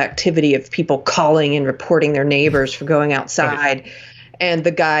full of activity of people calling and reporting their neighbors for going outside. Right. And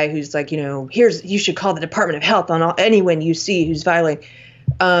the guy who's like, you should call the Department of Health on anyone you see who's violating.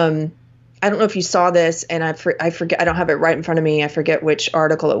 I don't know if you saw this, and I forget, I don't have it right in front of me. I forget which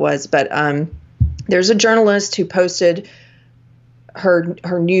article it was, but there's a journalist who posted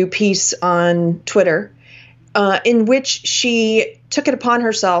her new piece on Twitter, in which she took it upon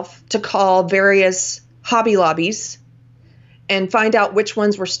herself to call various Hobby Lobbies and find out which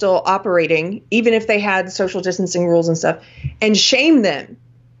ones were still operating, even if they had social distancing rules and stuff, and shame them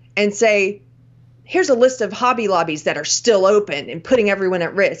and say, here's a list of Hobby Lobbies that are still open and putting everyone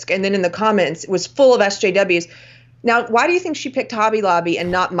at risk. And then in the comments, it was full of SJWs. Now, why do you think she picked Hobby Lobby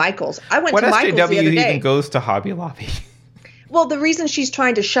and not Michael's? I went to Michael's the other day. What SJW even goes to Hobby Lobby? Well, the reason she's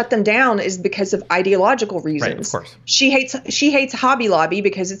trying to shut them down is because of ideological reasons. Right, of course. She hates Hobby Lobby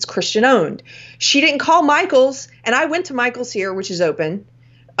because it's Christian owned. She didn't call Michael's, and I went to Michael's here, which is open.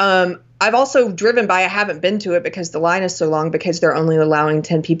 I've also driven by. I haven't been to it because the line is so long because they're only allowing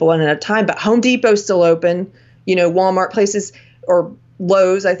 10 people in at a time. But Home Depot's still open. Walmart places or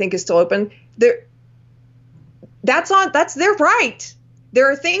Lowe's, I think, is still open. That's their right.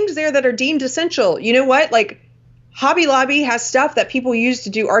 There are things there that are deemed essential. You know what? Hobby Lobby has stuff that people use to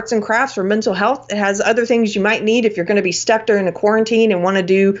do arts and crafts or mental health. It has other things you might need if you're going to be stuck during a quarantine and want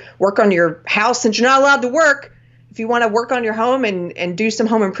to work on your house since you're not allowed to work. If you want to work on your home and do some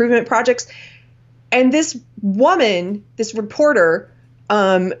home improvement projects. And this woman, this reporter,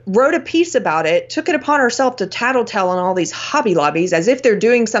 wrote a piece about it, took it upon herself to tattletale on all these Hobby Lobbies as if they're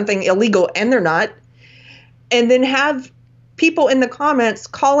doing something illegal and they're not. And then have people in the comments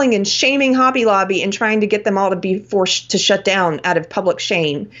calling and shaming Hobby Lobby and trying to get them all to be forced to shut down out of public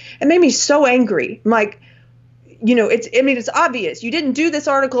shame. It made me so angry. I'm like, it's obvious. You didn't do this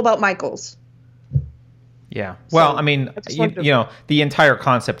article about Michael's. Yeah. Well, the entire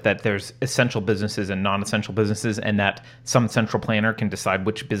concept that there's essential businesses and non-essential businesses and that some central planner can decide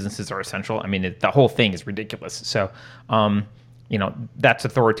which businesses are essential. The whole thing is ridiculous. So, that's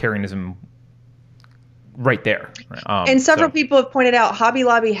authoritarianism right there. And several people have pointed out Hobby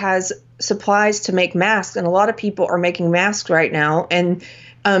Lobby has supplies to make masks, and a lot of people are making masks right now. And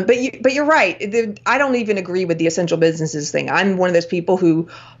but you're right. I don't even agree with the essential businesses thing. I'm one of those people who,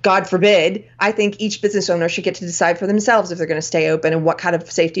 God forbid, I think each business owner should get to decide for themselves if they're going to stay open and what kind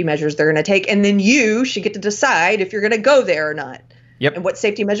of safety measures they're going to take. And then you should get to decide if you're going to go there or not. Yep. And what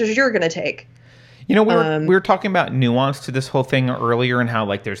safety measures you're going to take. You know, we were talking about nuance to this whole thing earlier, and how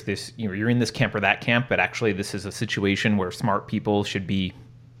like there's this, you know, you're in this camp or that camp, but actually this is a situation where smart people should be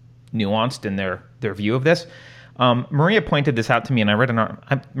nuanced in their view of this. Maria pointed this out to me, and I read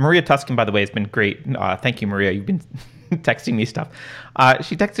Maria Tuskin, by the way, has been great. Thank you, Maria. You've been texting me stuff.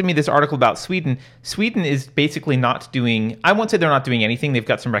 She texted me this article about Sweden. Sweden is basically not doing, I won't say they're not doing anything. They've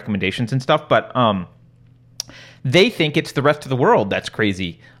got some recommendations and stuff, but they think it's the rest of the world that's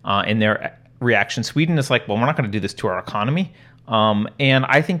crazy in their reaction. Sweden is like, well, we're not going to do this to our economy. And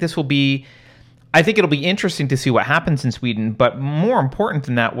I think it'll be interesting to see what happens in Sweden. But more important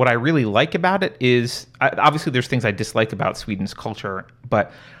than that, what I really like about it is, obviously there's things I dislike about Sweden's culture,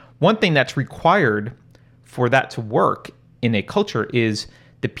 but one thing that's required for that to work in a culture is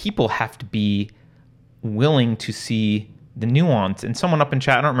the people have to be willing to see the nuance. And someone up in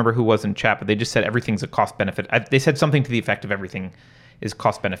chat, I don't remember who was in chat, but they just said everything's a cost benefit. They said something to the effect of everything is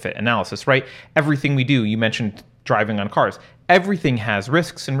cost benefit analysis, right? Everything we do, you mentioned driving on cars, everything has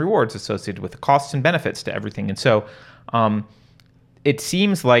risks and rewards associated with the costs and benefits to everything. And so it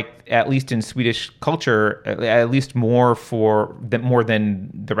seems like, at least in Swedish culture, at least more than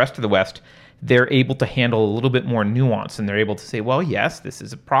the rest of the West, they're able to handle a little bit more nuance, and they're able to say, well, yes, this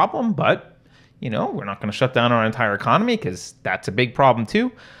is a problem, but you know, we're not going to shut down our entire economy because that's a big problem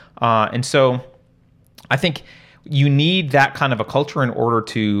too. And so I think you need that kind of a culture in order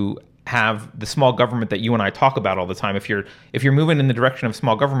to have the small government that you and I talk about all the time. If you're moving in the direction of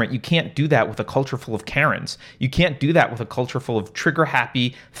small government, you can't do that with a culture full of Karens. You can't do that with a culture full of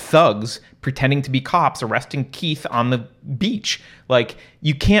trigger-happy thugs pretending to be cops arresting Keith on the beach. Like,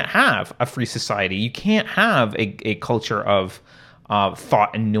 you can't have a free society. You can't have a culture of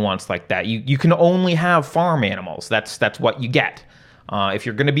thought and nuance like that. You can only have farm animals. That's what you get. If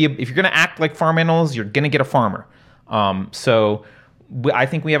you're gonna act like farm animals, you're gonna get a farmer. So I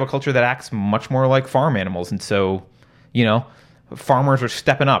think we have a culture that acts much more like farm animals, and so, you know, farmers are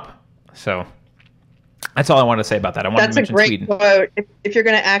stepping up. So that's all I want to say about that. I wanted to mention Sweden. That's a great quote. If you're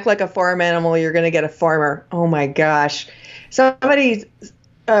gonna act like a farm animal, you're gonna get a farmer. Oh my gosh,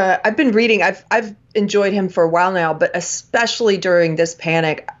 I've been reading. I've enjoyed him for a while now, but especially during this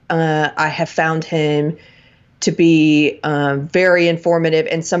panic, I have found him to be very informative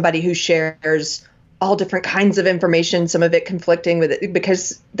and somebody who shares all different kinds of information, some of it conflicting with it,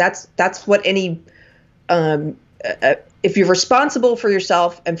 because that's what any if you're responsible for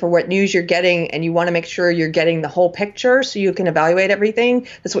yourself and for what news you're getting, and you want to make sure you're getting the whole picture so you can evaluate everything,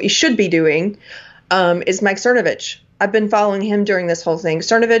 that's what you should be doing, is Mike Cernovich. I've been following him during this whole thing.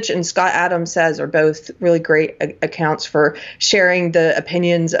 Cernovich and Scott Adams Says are both really great accounts for sharing the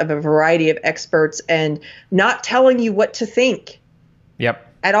opinions of a variety of experts and not telling you what to think.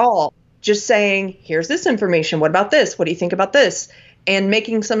 Yep. At all. Just saying, here's this information. What about this? What do you think about this? And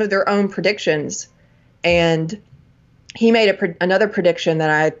making some of their own predictions. And he made another prediction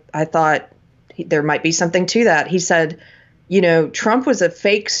that I thought there might be something to that. He said, you know, Trump was a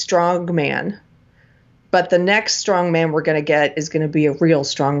fake strong man, but the next strong man we're going to get is going to be a real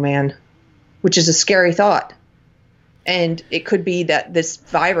strong man, which is a scary thought. And it could be that this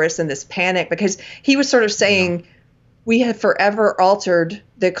virus and this panic, because he was sort of saying, we have forever altered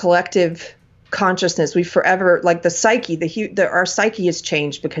the collective consciousness. We forever, like the psyche, our psyche has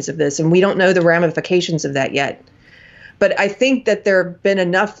changed because of this, and we don't know the ramifications of that yet. But I think that there have been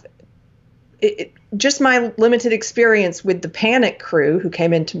enough, just my limited experience with the panic crew who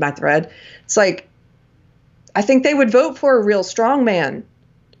came into my thread, it's like, I think they would vote for a real strong man.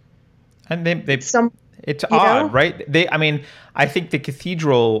 And it's odd, right? I think the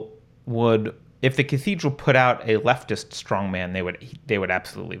cathedral would, if the cathedral put out a leftist strongman, they would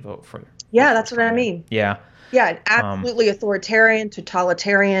absolutely vote for. Yeah, that's what I mean. Yeah. Yeah, absolutely authoritarian,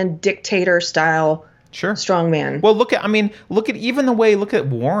 totalitarian, dictator style. Sure. Strongman. Well, look at even the way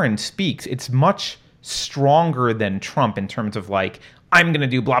Warren speaks. It's much stronger than Trump in terms of like, I'm going to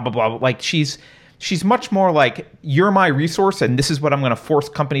do blah blah blah. Like she's much more like, you're my resource and this is what I'm going to force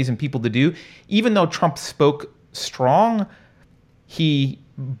companies and people to do. Even though Trump spoke strong, he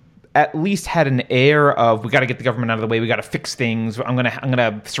at least had an air of, we got to get the government out of the way. We got to fix things. I'm going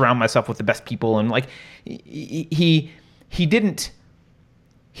to surround myself with the best people. And like he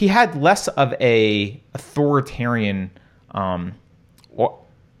had less of a authoritarian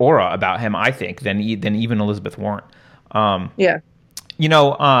aura about him, I think, than even Elizabeth Warren. Yeah.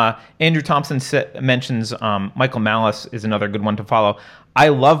 Andrew Thompson mentions Michael Malice is another good one to follow. I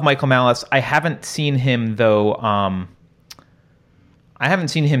love Michael Malice. I haven't seen him, though. I haven't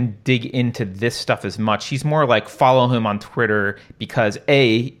seen him dig into this stuff as much. He's more like follow him on Twitter because,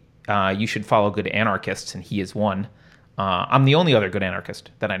 you should follow good anarchists, and he is one. I'm the only other good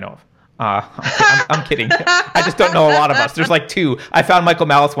anarchist that I know of. I'm kidding. I just don't know a lot of us. There's like two. I found Michael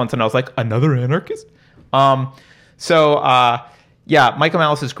Malice once, and I was like, another anarchist? Yeah, Michael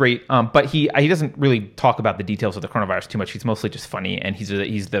Malice is great, but he doesn't really talk about the details of the coronavirus too much. He's mostly just funny, and he's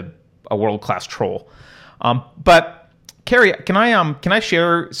a world-class troll. But Carrie, can I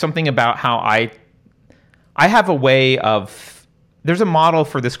share something about how I have a way of... There's a model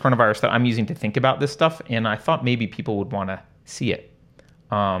for this coronavirus that I'm using to think about this stuff, and I thought maybe people would want to see it.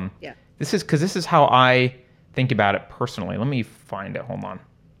 Yeah. This is how I think about it personally. Let me find it. Hold on.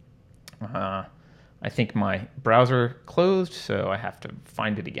 I think my browser closed, so I have to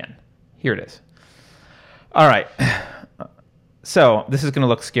find it again. Here it is. All right. So this is going to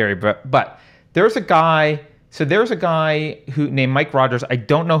look scary, but there's a guy. So there's a guy who named Mike Rogers. I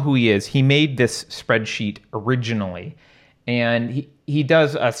don't know who he is. He made this spreadsheet originally, and he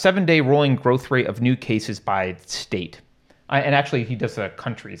does a 7-day rolling growth rate of new cases by state. And actually, he does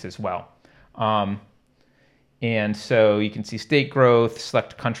countries as well. And so you can see state growth,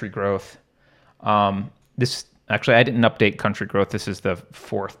 select country growth. This actually, I didn't update country growth. This is the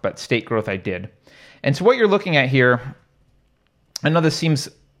 4th, but state growth I did. And so what you're looking at here, I know this seems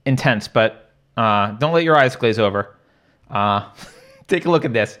intense, but don't let your eyes glaze over. Take a look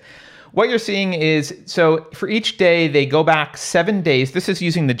at this. What you're seeing is, so for each day, they go back 7 days. This is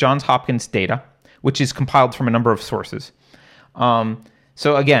using the Johns Hopkins data, which is compiled from a number of sources.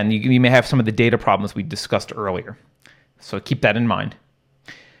 So again, you may have some of the data problems we discussed earlier. So keep that in mind.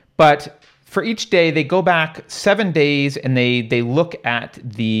 But for each day, they go back 7 days and they look at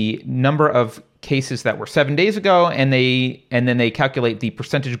the number of cases that were 7 days ago, and then they calculate the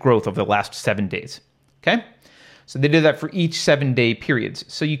percentage growth of the last 7 days. Okay? So they did that for each 7-day periods.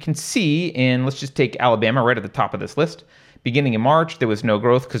 So you can see let's just take Alabama right at the top of this list. Beginning in March, there was no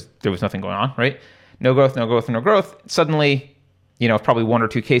growth because there was nothing going on, right? No growth, no growth, no growth. Suddenly, probably 1 or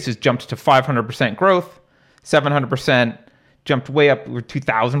 2 cases jumped to 500% growth, 700%, jumped way up with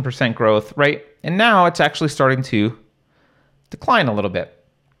 2,000% growth, right? And now it's actually starting to decline a little bit.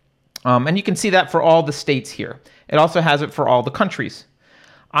 And you can see that for all the states here. It also has it for all the countries.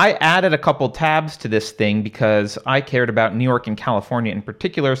 I added a couple tabs to this thing because I cared about New York and California in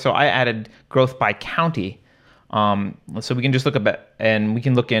particular, so I added growth by county. So we can just look at, and we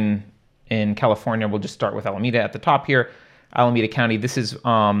can look in California. We'll just start with Alameda at the top here. Alameda County, this is,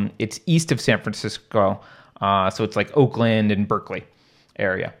 it's east of San Francisco, so it's like Oakland and Berkeley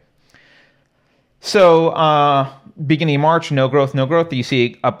area. So beginning of March, no growth, no growth. You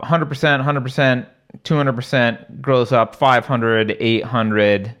see up 100%, 100%, 200%, grows up 500,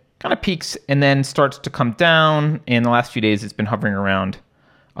 800, kind of peaks and then starts to come down. In the last few days, it's been hovering around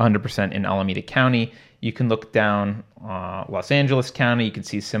 100% in Alameda County. You can look down Los Angeles County. You can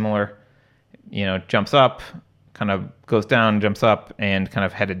see similar, jumps up, kind of goes down, jumps up, and kind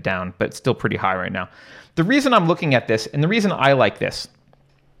of headed down, but still pretty high right now. The reason I'm looking at this, and the reason I like this,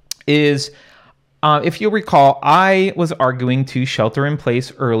 is if you'll recall, I was arguing to shelter in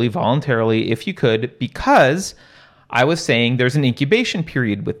place early voluntarily if you could, because I was saying there's an incubation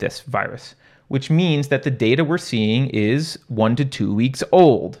period with this virus, which means that the data we're seeing is 1 to 2 weeks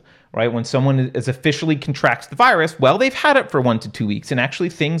old, right? When someone is officially contracts the virus, well, they've had it for 1 to 2 weeks. And actually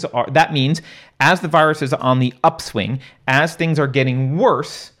that means as the virus is on the upswing, as things are getting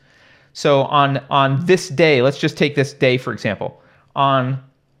worse. So on this day, let's just take this day, for example, on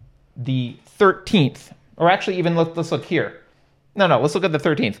the 13th, or actually even let's look here. No, let's look at the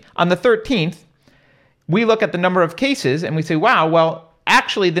 13th. On the 13th, we look at the number of cases and we say, wow, well,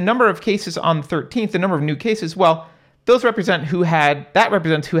 actually the number of cases on the 13th, the number of new cases, well, those represents who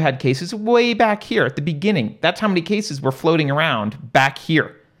had cases way back here at the beginning. That's how many cases were floating around back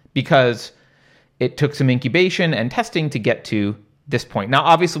here because it took some incubation and testing to get to this point. Now,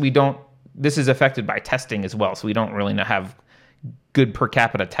 obviously this is affected by testing as well. So we don't really have good per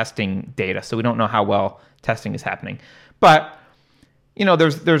capita testing data. So we don't know how well testing is happening. But,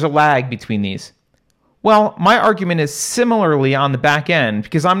 there's a lag between these. Well, my argument is similarly on the back end,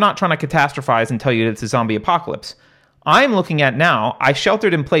 because I'm not trying to catastrophize and tell you it's a zombie apocalypse. I'm looking at now, I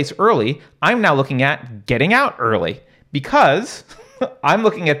sheltered in place early. I'm now looking at getting out early because I'm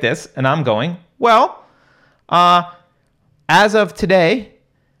looking at this and I'm going, well, as of today,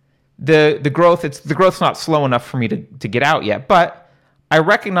 the growth's not slow enough for me to get out yet, but I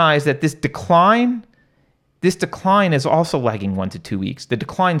recognize that this decline this decline is also lagging 1 to 2 weeks. The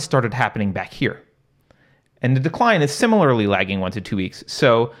decline started happening back here. And the decline is similarly lagging 1 to 2 weeks.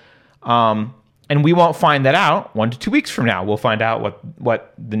 So, and we won't find that out 1 to 2 weeks from now. We'll find out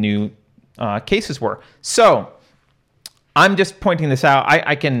what the new cases were. So I'm just pointing this out.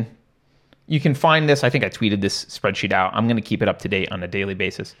 You can find this. I think I tweeted this spreadsheet out. I'm going to keep it up to date on a daily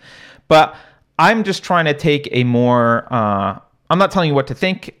basis. But I'm just trying to take a more, I'm not telling you what to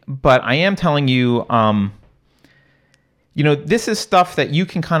think, but I am telling you, this is stuff that you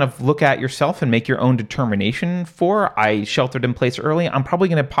can kind of look at yourself and make your own determination for. I sheltered in place early. I'm probably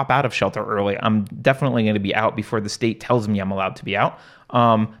going to pop out of shelter early. I'm definitely going to be out before the state tells me I'm allowed to be out,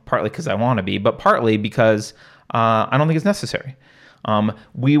 partly because I want to be, but partly because I don't think it's necessary.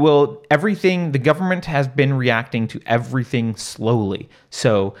 The government has been reacting to everything slowly.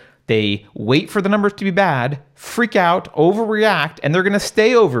 So they wait for the numbers to be bad, freak out, overreact, and they're going to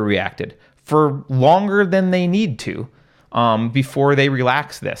stay overreacted for longer than they need to before they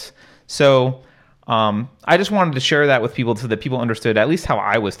relax this. So I just wanted to share that with people so that people understood at least how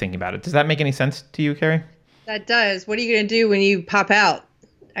I was thinking about it. Does that make any sense to you, Carrie? That does. What are you going to do when you pop out?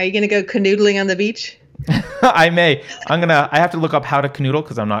 Are you going to go canoodling on the beach? I may. I have to look up how to canoodle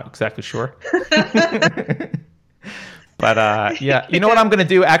because I'm not exactly sure. But yeah, you know what I'm going to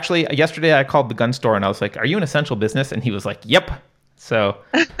do? Actually, yesterday I called the gun store and I was like, "Are you an essential business?" And he was like, "Yep." So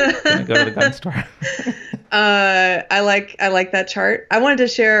I'm going to go to the gun store. I like that chart. I wanted to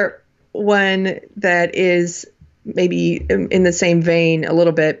share one that is maybe in the same vein a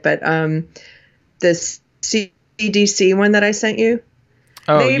little bit, but the CDC one that I sent you.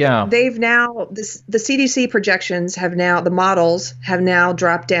 Oh, they've now, the CDC projections the models have now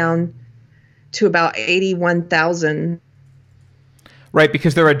dropped down to about 81,000. Right,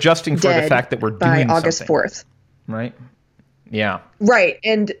 because they're adjusting for the fact that we're doing by August something. 4th. Right? Yeah. Right,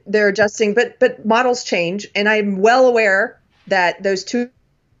 and they're adjusting, but models change, and I'm well aware that those two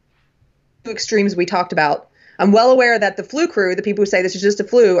extremes we talked about, I'm well aware that the flu crew, the people who say this is just a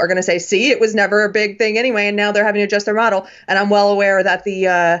flu, are going to say, see, it was never a big thing anyway, and now they're having to adjust their model. And I'm well aware that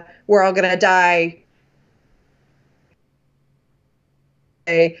we're all going to die.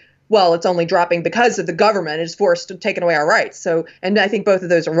 Well, it's only dropping because of the government is taking away our rights. So, and I think both of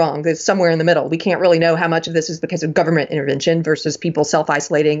those are wrong. There's somewhere in the middle. We can't really know how much of this is because of government intervention versus people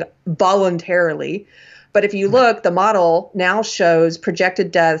self-isolating voluntarily. But if you look, the model now shows projected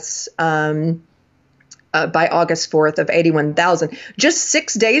deaths by August 4th of 81,000. Just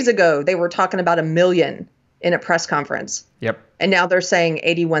 6 days ago, they were talking about 1 million in a press conference. Yep. And now they're saying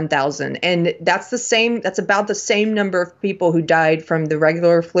 81,000. And that's about the same number of people who died from the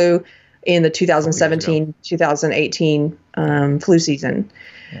regular flu in the 2017-2018 flu season.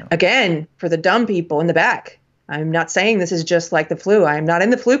 Yeah. Again, for the dumb people in the back, I'm not saying this is just like the flu. I am not in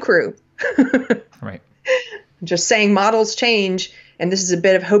the flu crew. Right. I'm just saying models change. And this is a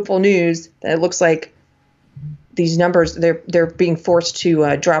bit of hopeful news that it looks like these numbers, they're being forced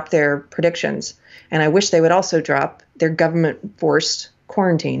to drop their predictions. And I wish they would also drop their government-forced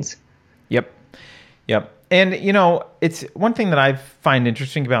quarantines. Yep. And, it's one thing that I find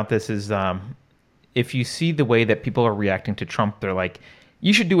interesting about this is if you see the way that people are reacting to Trump, they're like,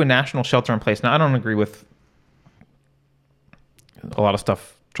 you should do a national shelter in place. Now, I don't agree with a lot of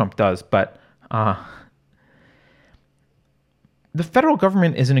stuff Trump does, but the federal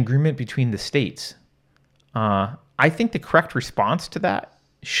government is an agreement between the states. I think the correct response to that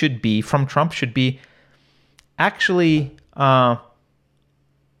from Trump should be, actually, I'm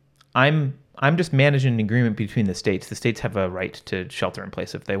just managing an agreement between the states. The states have a right to shelter in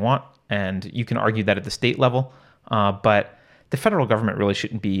place if they want, and you can argue that at the state level, but the federal government really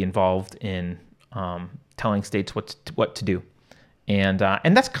shouldn't be involved in telling states what to do, and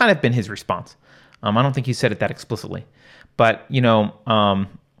that's kind of been his response. I don't think he said it that explicitly, but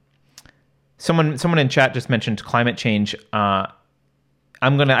Someone in chat just mentioned climate change. I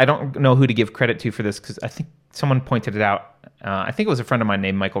don't know who to give credit to for this because I think someone pointed it out. I think it was a friend of mine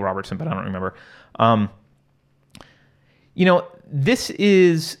named Michael Robertson, but I don't remember.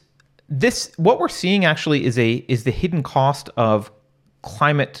 What we're seeing actually is the hidden cost of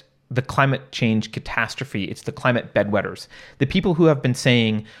the climate change catastrophe. It's the climate bedwetters. The people who have been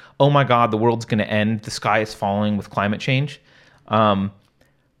saying, "Oh my God, the world's going to end. The sky is falling with climate change."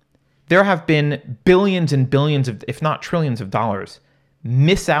 There have been billions and billions of, if not trillions of dollars,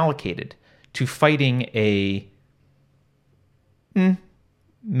 misallocated to fighting a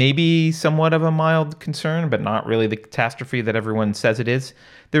maybe somewhat of a mild concern, but not really the catastrophe that everyone says it is.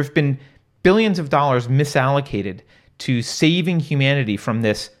 There have been billions of dollars misallocated to saving humanity from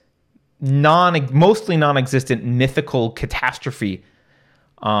this mostly non-existent mythical catastrophe.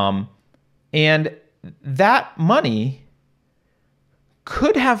 And that money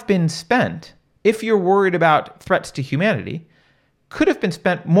could have been spent, if you're worried about threats to humanity, could have been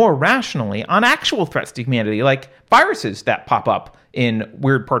spent more rationally on actual threats to humanity, like viruses that pop up in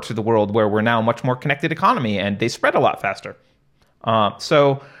weird parts of the world where we're now a much more connected economy and they spread a lot faster.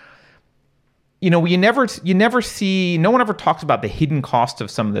 So, you never see, no one ever talks about the hidden cost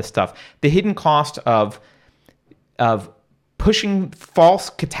of some of this stuff, the hidden cost of pushing false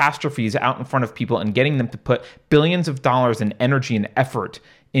catastrophes out in front of people and getting them to put billions of dollars in energy and effort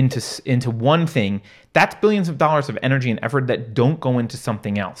into one thing. That's billions of dollars of energy and effort that don't go into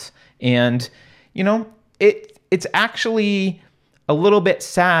something else. And, it's actually a little bit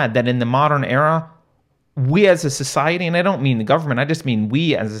sad that in the modern era, we as a society, and I don't mean the government, I just mean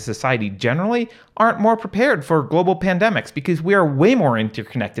we as a society generally, aren't more prepared for global pandemics because we are way more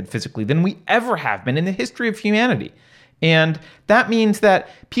interconnected physically than we ever have been in the history of humanity. And that means that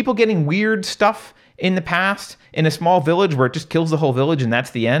people getting weird stuff in the past in a small village where it just kills the whole village and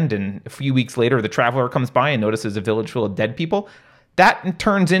that's the end, and a few weeks later the traveler comes by and notices a village full of dead people, that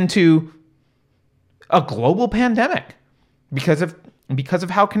turns into a global pandemic because of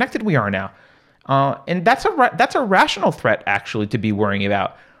how connected we are now. And that's a rational threat, actually, to be worrying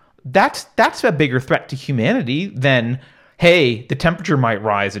about. That's a bigger threat to humanity than, hey, the temperature might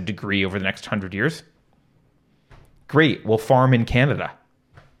rise a degree over the next 100 years. Great, we'll farm in Canada.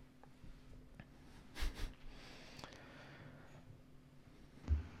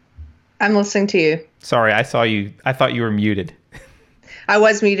 I'm listening to you. Sorry, I saw you. I thought you were muted. I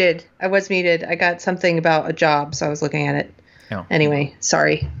was muted. I got something about a job, so I was looking at it. Oh. Anyway,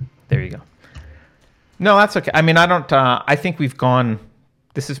 sorry. There you go. No, that's okay. I mean, I think we've gone,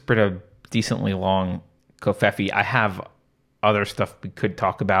 this has been a decently long Kofefi. I have other stuff we could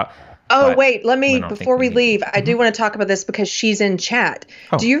talk about. Oh, wait, before we leave, I do want to talk about this because she's in chat.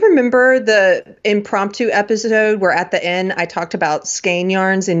 Oh. Do you remember the impromptu episode where at the end I talked about skein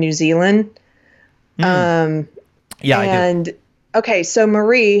yarns in New Zealand? Yeah, I do. Okay, so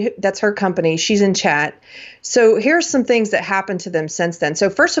Marie, that's her company. She's in chat. So here's some things that happened to them since then. So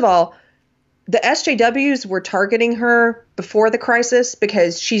first of all, the SJWs were targeting her before the crisis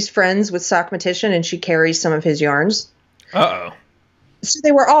because she's friends with Sockmatician and she carries some of his yarns. Uh-oh. So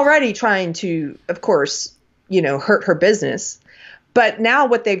they were already trying to, of course, hurt her business. But now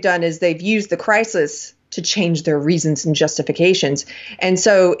what they've done is they've used the crisis to change their reasons and justifications. And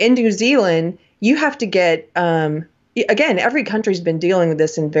so in New Zealand, you have to get, again, every country's been dealing with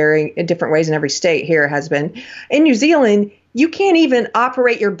this in different ways, and every state here has been. In New Zealand, you can't even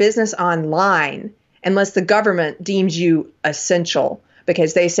operate your business online unless the government deems you essential,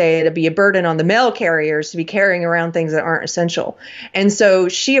 because they say it'd be a burden on the mail carriers to be carrying around things that aren't essential. And so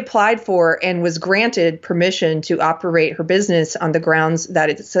she applied for and was granted permission to operate her business on the grounds that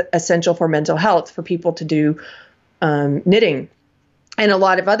it's essential for mental health for people to do knitting. And a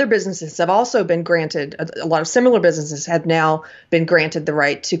lot of other businesses have also been granted, a lot of similar businesses have now been granted the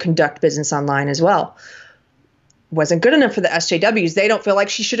right to conduct business online as well. Wasn't good enough for the SJWs. They don't feel like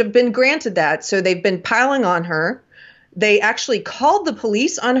she should have been granted that. So they've been piling on her. They actually called the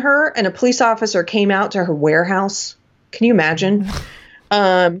police on her, and a police officer came out to her warehouse. Can you imagine?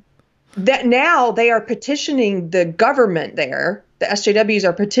 That now they are petitioning the government there. The SJWs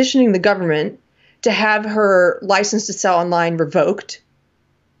are petitioning the government to have her license to sell online revoked.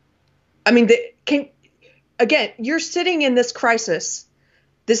 I mean, again, you're sitting in this crisis.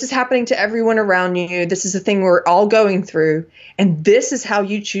 This is happening to everyone around you. This is the thing we're all going through. And this is how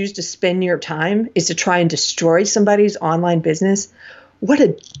you choose to spend your time, is to try and destroy somebody's online business. What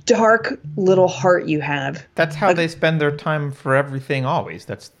a dark little heart you have. That's how they spend their time for everything always.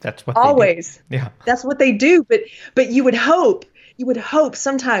 That's what always. They do. Yeah. That's what they do. But you would hope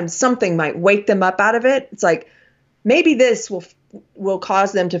sometimes something might wake them up out of it. It's like, maybe this will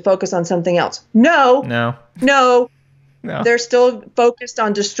cause them to focus on something else. No. They're still focused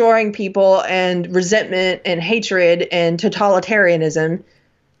on destroying people and resentment and hatred and totalitarianism.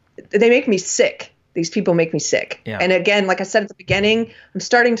 They make me sick. These people make me sick. Yeah. And again, like I said at the beginning, I'm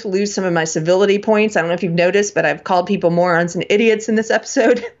starting to lose some of my civility points. I don't know if you've noticed, but I've called people morons and idiots in this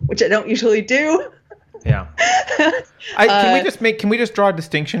episode, which I don't usually do. Yeah. Can we just draw a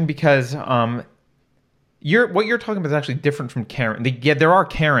distinction, because what you're talking about is actually different from Karen. There are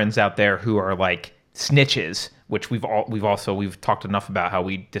Karens out there who are like snitches, which we've talked enough about how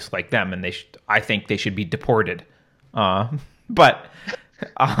we dislike them, and I think they should be deported. But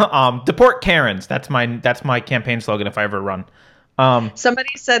deport Karens. That's my campaign slogan if I ever run. Somebody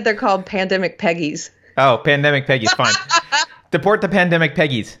said they're called pandemic Peggies. Oh, pandemic Peggies, fine. Deport the pandemic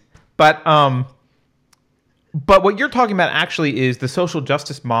Peggies. But what you're talking about actually is the social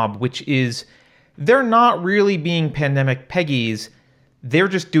justice mob, which is they're not really being pandemic Peggies. They're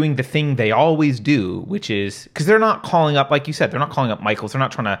just doing the thing they always do, which is because they're not calling up, like you said, they're not calling up Michaels. They're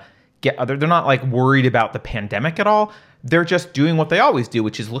not trying to get other. They're not like worried about the pandemic at all. They're just doing what they always do,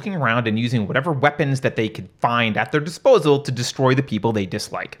 which is looking around and using whatever weapons that they could find at their disposal to destroy the people they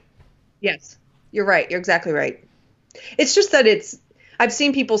dislike. Yes, you're right. You're exactly right. It's just that I've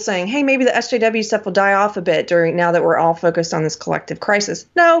seen people saying, hey, maybe the SJW stuff will die off a bit now that we're all focused on this collective crisis.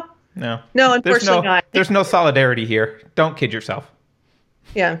 No, unfortunately not. There's no solidarity here. Don't kid yourself.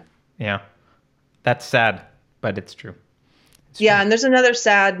 Yeah. Yeah. That's sad, but it's true. And there's another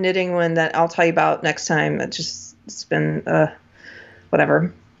sad knitting one that I'll tell you about next time. It's been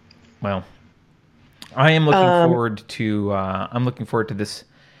whatever. Well, I am looking forward to this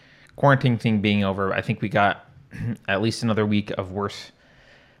quarantine thing being over. I think we got at least another week of worse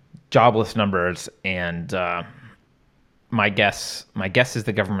jobless numbers, and my guess is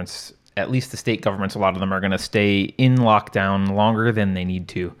the governments, at least the state governments, a lot of them are going to stay in lockdown longer than they need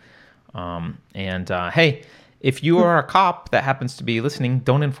to. Hey, if you are a cop that happens to be listening,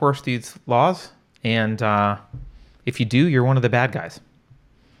 don't enforce these laws. And if you do, you're one of the bad guys.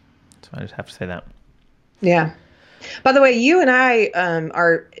 So I just have to say that. Yeah. By the way, you and I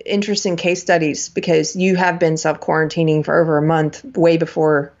are interesting case studies because you have been self-quarantining for over a month, way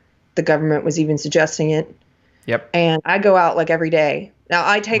before the government was even suggesting it. Yep. And I go out like every day. Now,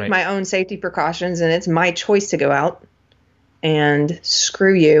 I take my own safety precautions, and it's my choice to go out. And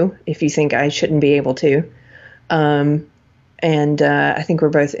screw you if you think I shouldn't be able to. I think we're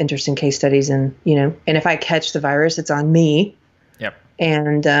both interesting case studies, and if I catch the virus, it's on me. Yep.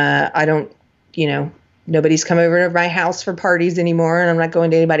 And I don't, nobody's come over to my house for parties anymore, and I'm not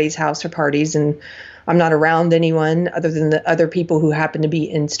going to anybody's house for parties, and I'm not around anyone other than the other people who happen to be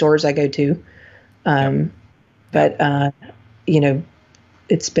in stores I go to. But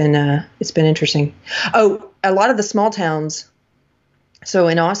it's been interesting. Oh, a lot of the small towns. So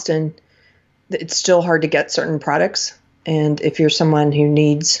in Austin, it's still hard to get certain products. And if you're someone who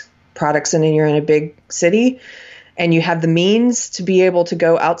needs products and then you're in a big city and you have the means to be able to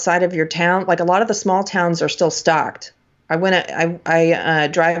go outside of your town, like a lot of the small towns are still stocked. I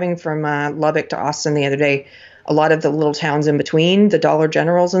driving from Lubbock to Austin the other day, a lot of the little towns in between, the Dollar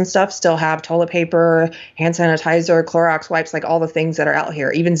Generals and stuff, still have toilet paper, hand sanitizer, Clorox wipes, like all the things that are out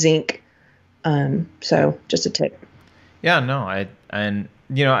here, even zinc. So just a tip. Yeah, no,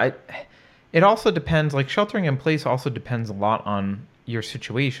 it also depends, like sheltering in place also depends a lot on your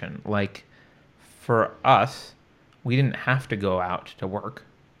situation. Like for us, we didn't have to go out to work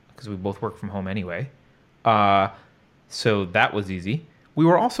because we both work from home anyway. So that was easy. We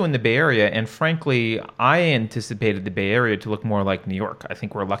were also in the Bay Area, and frankly, I anticipated the Bay Area to look more like New York. I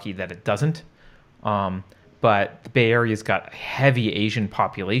think we're lucky that it doesn't. But the Bay Area's got a heavy Asian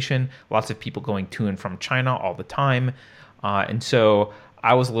population, lots of people going to and from China all the time. And so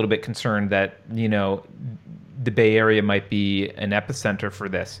I was a little bit concerned that, the Bay Area might be an epicenter for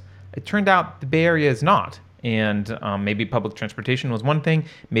this. It turned out the Bay Area is not. And maybe public transportation was one thing.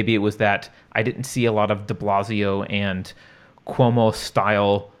 Maybe it was that I didn't see a lot of de Blasio and Cuomo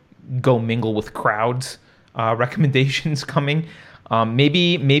style go mingle with crowds recommendations coming.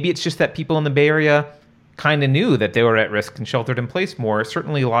 Maybe it's just that people in the Bay Area kind of knew that they were at risk and sheltered in place more.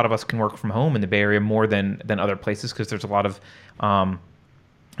 Certainly a lot of us can work from home in the Bay Area more than other places because there's a lot of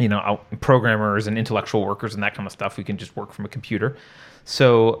programmers and intellectual workers and that kind of stuff who can just work from a computer.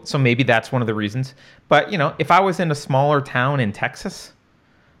 So maybe that's one of the reasons. But if I was in a smaller town in Texas,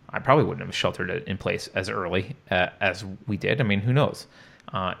 I probably wouldn't have sheltered it in place as early as we did. I mean, who knows?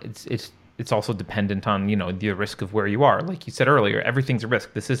 It's also dependent on the risk of where you are. Like you said earlier, everything's a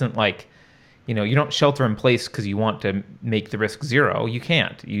risk. This isn't like you don't shelter in place because you want to make the risk zero. You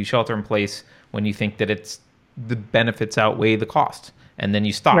can't. You shelter in place when you think that the benefits outweigh the cost, and then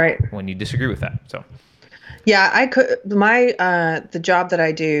you stop when you disagree with that. So. Yeah, I could. The job that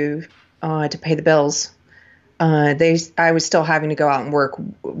I do to pay the bills, I was still having to go out and work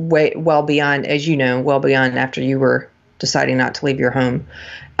well beyond, as well beyond after you were deciding not to leave your home,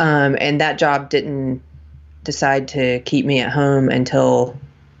 and that job didn't decide to keep me at home until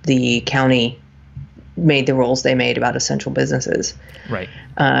the county made the rules they made about essential businesses. Right.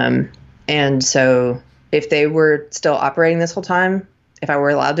 And so if they were still operating this whole time, if I were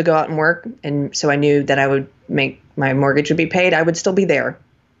allowed to go out and work, and so I knew that I would my mortgage would be paid, I would still be there.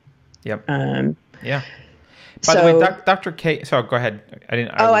 Yep. Yeah. By the way, Dr. K. So go ahead.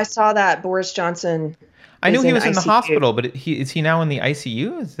 I saw that Boris Johnson. I knew he was in the hospital, but is he now in the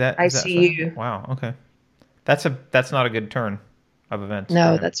ICU? Is that ICU? Wow. Okay. That's not a good turn of events.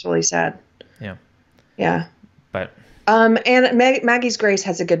 No, that's really sad. Yeah. Yeah. But. And Maggie's Grace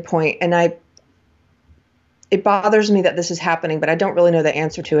has a good point, and it bothers me that this is happening, but I don't really know the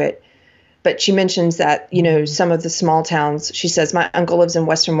answer to it. But she mentions that, some of the small towns, she says, my uncle lives in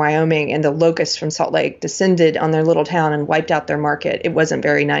western Wyoming, and the locusts from Salt Lake descended on their little town and wiped out their market. It wasn't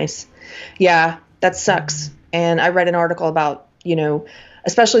very nice. Yeah, that sucks. And I read an article about,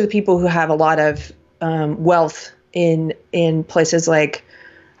 especially the people who have a lot of wealth in places like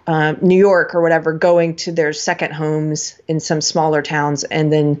New York or whatever, going to their second homes in some smaller towns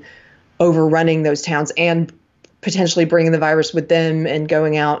and then overrunning those towns and potentially bringing the virus with them and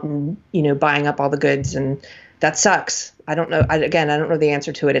going out and, buying up all the goods. And that sucks. I don't know. I don't know the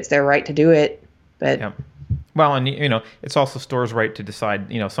answer to it. It's their right to do it. But yeah. Well, and, it's also stores' right to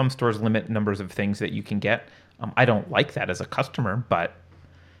decide, some stores limit numbers of things that you can get. I don't like that as a customer, but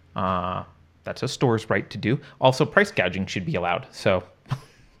that's a store's right to do. Also, price gouging should be allowed. So,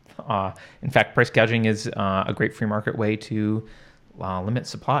 in fact, price gouging is a great free market way to limit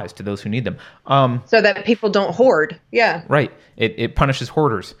supplies to those who need them. So that people don't hoard. Yeah. Right. It punishes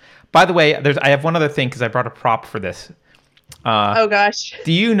hoarders. By the way, I have one other thing because I brought a prop for this. Oh gosh.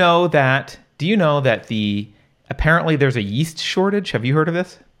 Do you know that apparently there's a yeast shortage? Have you heard of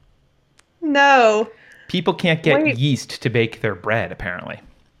this? No. People can't get yeast to bake their bread, apparently.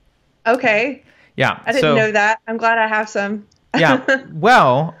 Okay. Yeah. I didn't know that. I'm glad I have some. Yeah.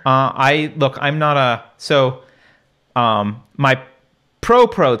 Well, I'm not my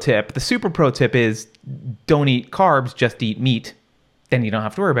pro tip, the super pro tip is don't eat carbs, just eat meat. Then you don't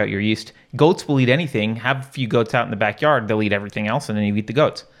have to worry about your yeast. Goats will eat anything. Have a few goats out in the backyard. They'll eat everything else, and then you eat the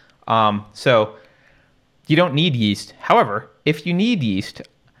goats. So you don't need yeast. However, if you need yeast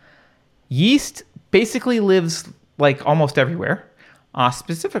basically lives like almost everywhere.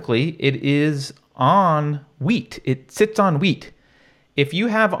 Specifically, it is on wheat. It sits on wheat. If you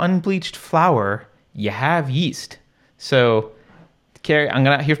have unbleached flour, you have yeast. So, Carrie,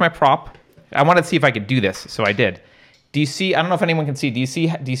 here's my prop. I wanted to see if I could do this, so I did. Do you see? I don't know if anyone can see. Do you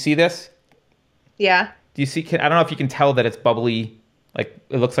see this? Yeah. Do you see? I don't know if you can tell that it's bubbly. Like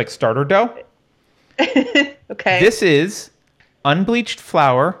it looks like starter dough. Okay. This is unbleached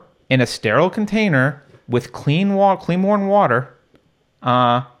flour in a sterile container with clean warm water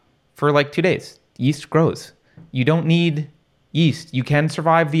for like 2 days. Yeast grows. You don't need yeast. You can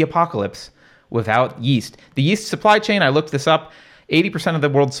survive the apocalypse without yeast. The yeast supply chain, I looked this up, 80% of the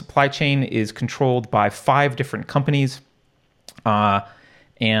world's supply chain is controlled by 5 different companies. And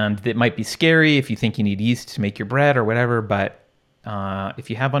it might be scary if you think you need yeast to make your bread or whatever, but if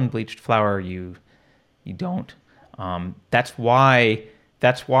you have unbleached flour, you don't. That's why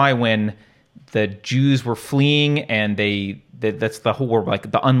when the Jews were fleeing and that's the whole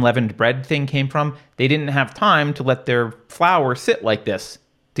like the unleavened bread thing came from. They didn't have time to let their flour sit like this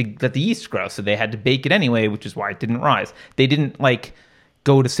to let the yeast grow, so they had to bake it anyway, which is why it didn't rise. They didn't like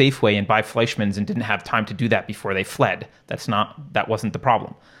go to Safeway and buy Fleischmann's and didn't have time to do that before they fled. That wasn't the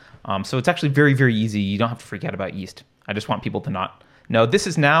problem. So it's actually very, very easy. You don't have to freak out about yeast. I just want people to not know. This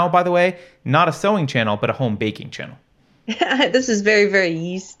is now, by the way, not a sewing channel, but a home baking channel. This is very, very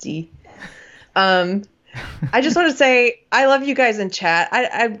yeasty. I just want to say I love you guys in chat.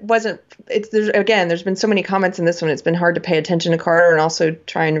 There's been so many comments in this one. It's been hard to pay attention to Carter and also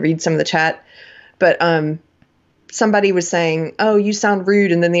try and read some of the chat. But somebody was saying, "Oh, you sound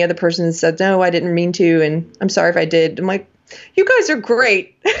rude," and then the other person said, "No, I didn't mean to, and I'm sorry if I did." I'm like, "You guys are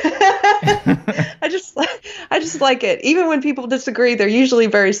great." I just like it. Even when people disagree, they're usually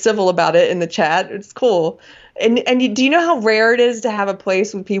very civil about it in the chat. It's cool. And do you know how rare it is to have a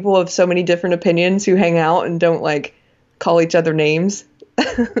place with people of so many different opinions who hang out and don't like call each other names?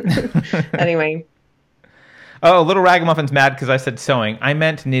 Anyway. Oh, Little Ragamuffin's mad because I said sewing. I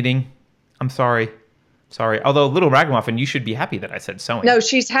meant knitting. I'm sorry. Although Little Ragamuffin, you should be happy that I said sewing. No,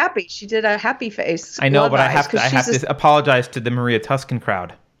 she's happy. She did a happy face. I know, but I have to apologize to the Maria Tuscan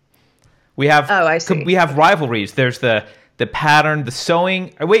crowd. We have I see. We have rivalries. There's the pattern, the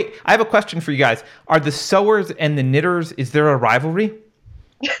sewing. Wait, I have a question for you guys. Are the sewers and the knitters, is there a rivalry?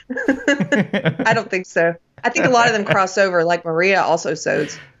 I don't think so. I think a lot of them cross over, like Maria also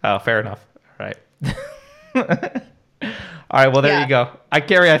sews. Oh, fair enough. All right. All right, well, there you go.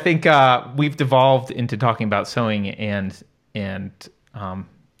 Gary, I think we've devolved into talking about sewing and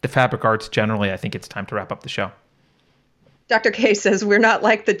the fabric arts generally. I think it's time to wrap up the show. Dr. K says, we're not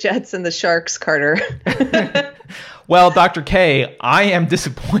like the Jets and the Sharks, Carter. Well, Dr. K, I am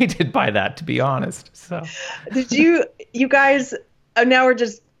disappointed by that, to be honest. So, did you guys, now we're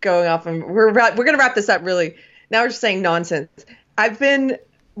just going off and we're going to wrap this up really. Now we're just saying nonsense. I've been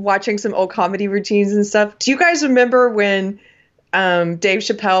watching some old comedy routines and stuff. Do you guys remember when Dave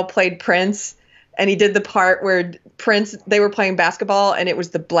Chappelle played Prince and he did the part where Prince, they were playing basketball, and it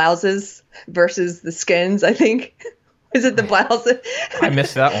was the blouses versus the skins, I think. Is it the blouses? I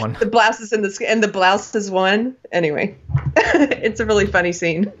missed that one. The blouses and the blouses won. Anyway, it's a really funny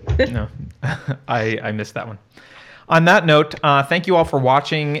scene. No, I missed that one. On that note, thank you all for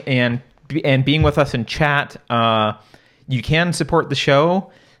watching and being with us in chat. You can support the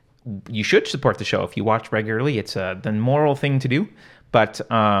show. You should support the show if you watch regularly. It's the moral thing to do. But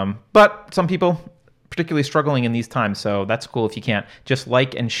some people particularly struggling in these times, so that's cool if you can't. Just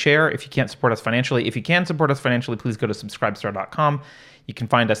like and share if you can't support us financially. If you can support us financially, please go to subscribestar.com. You can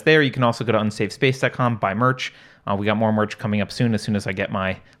find us there. You can also go to unsavespace.com, buy merch. We got more merch coming up soon as I get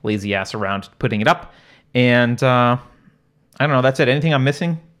my lazy ass around putting it up. And I don't know, that's it. Anything I'm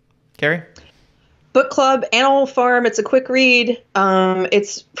missing, Carrie? Book Club, Animal Farm. It's a quick read.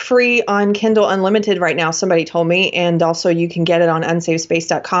 It's free on Kindle Unlimited right now, somebody told me. And also you can get it on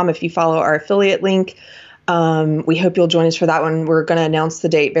unsavespace.com if you follow our affiliate link. We hope you'll join us for that one. We're going to announce the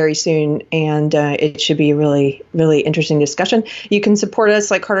date very soon, and it should be a really, really interesting discussion. You can support us,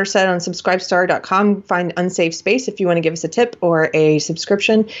 like Carter said, on subscribestar.com. Find Unsafe Space if you want to give us a tip or a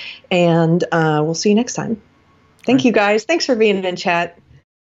subscription. And we'll see you next time. Thank you, guys. Thanks for being in chat.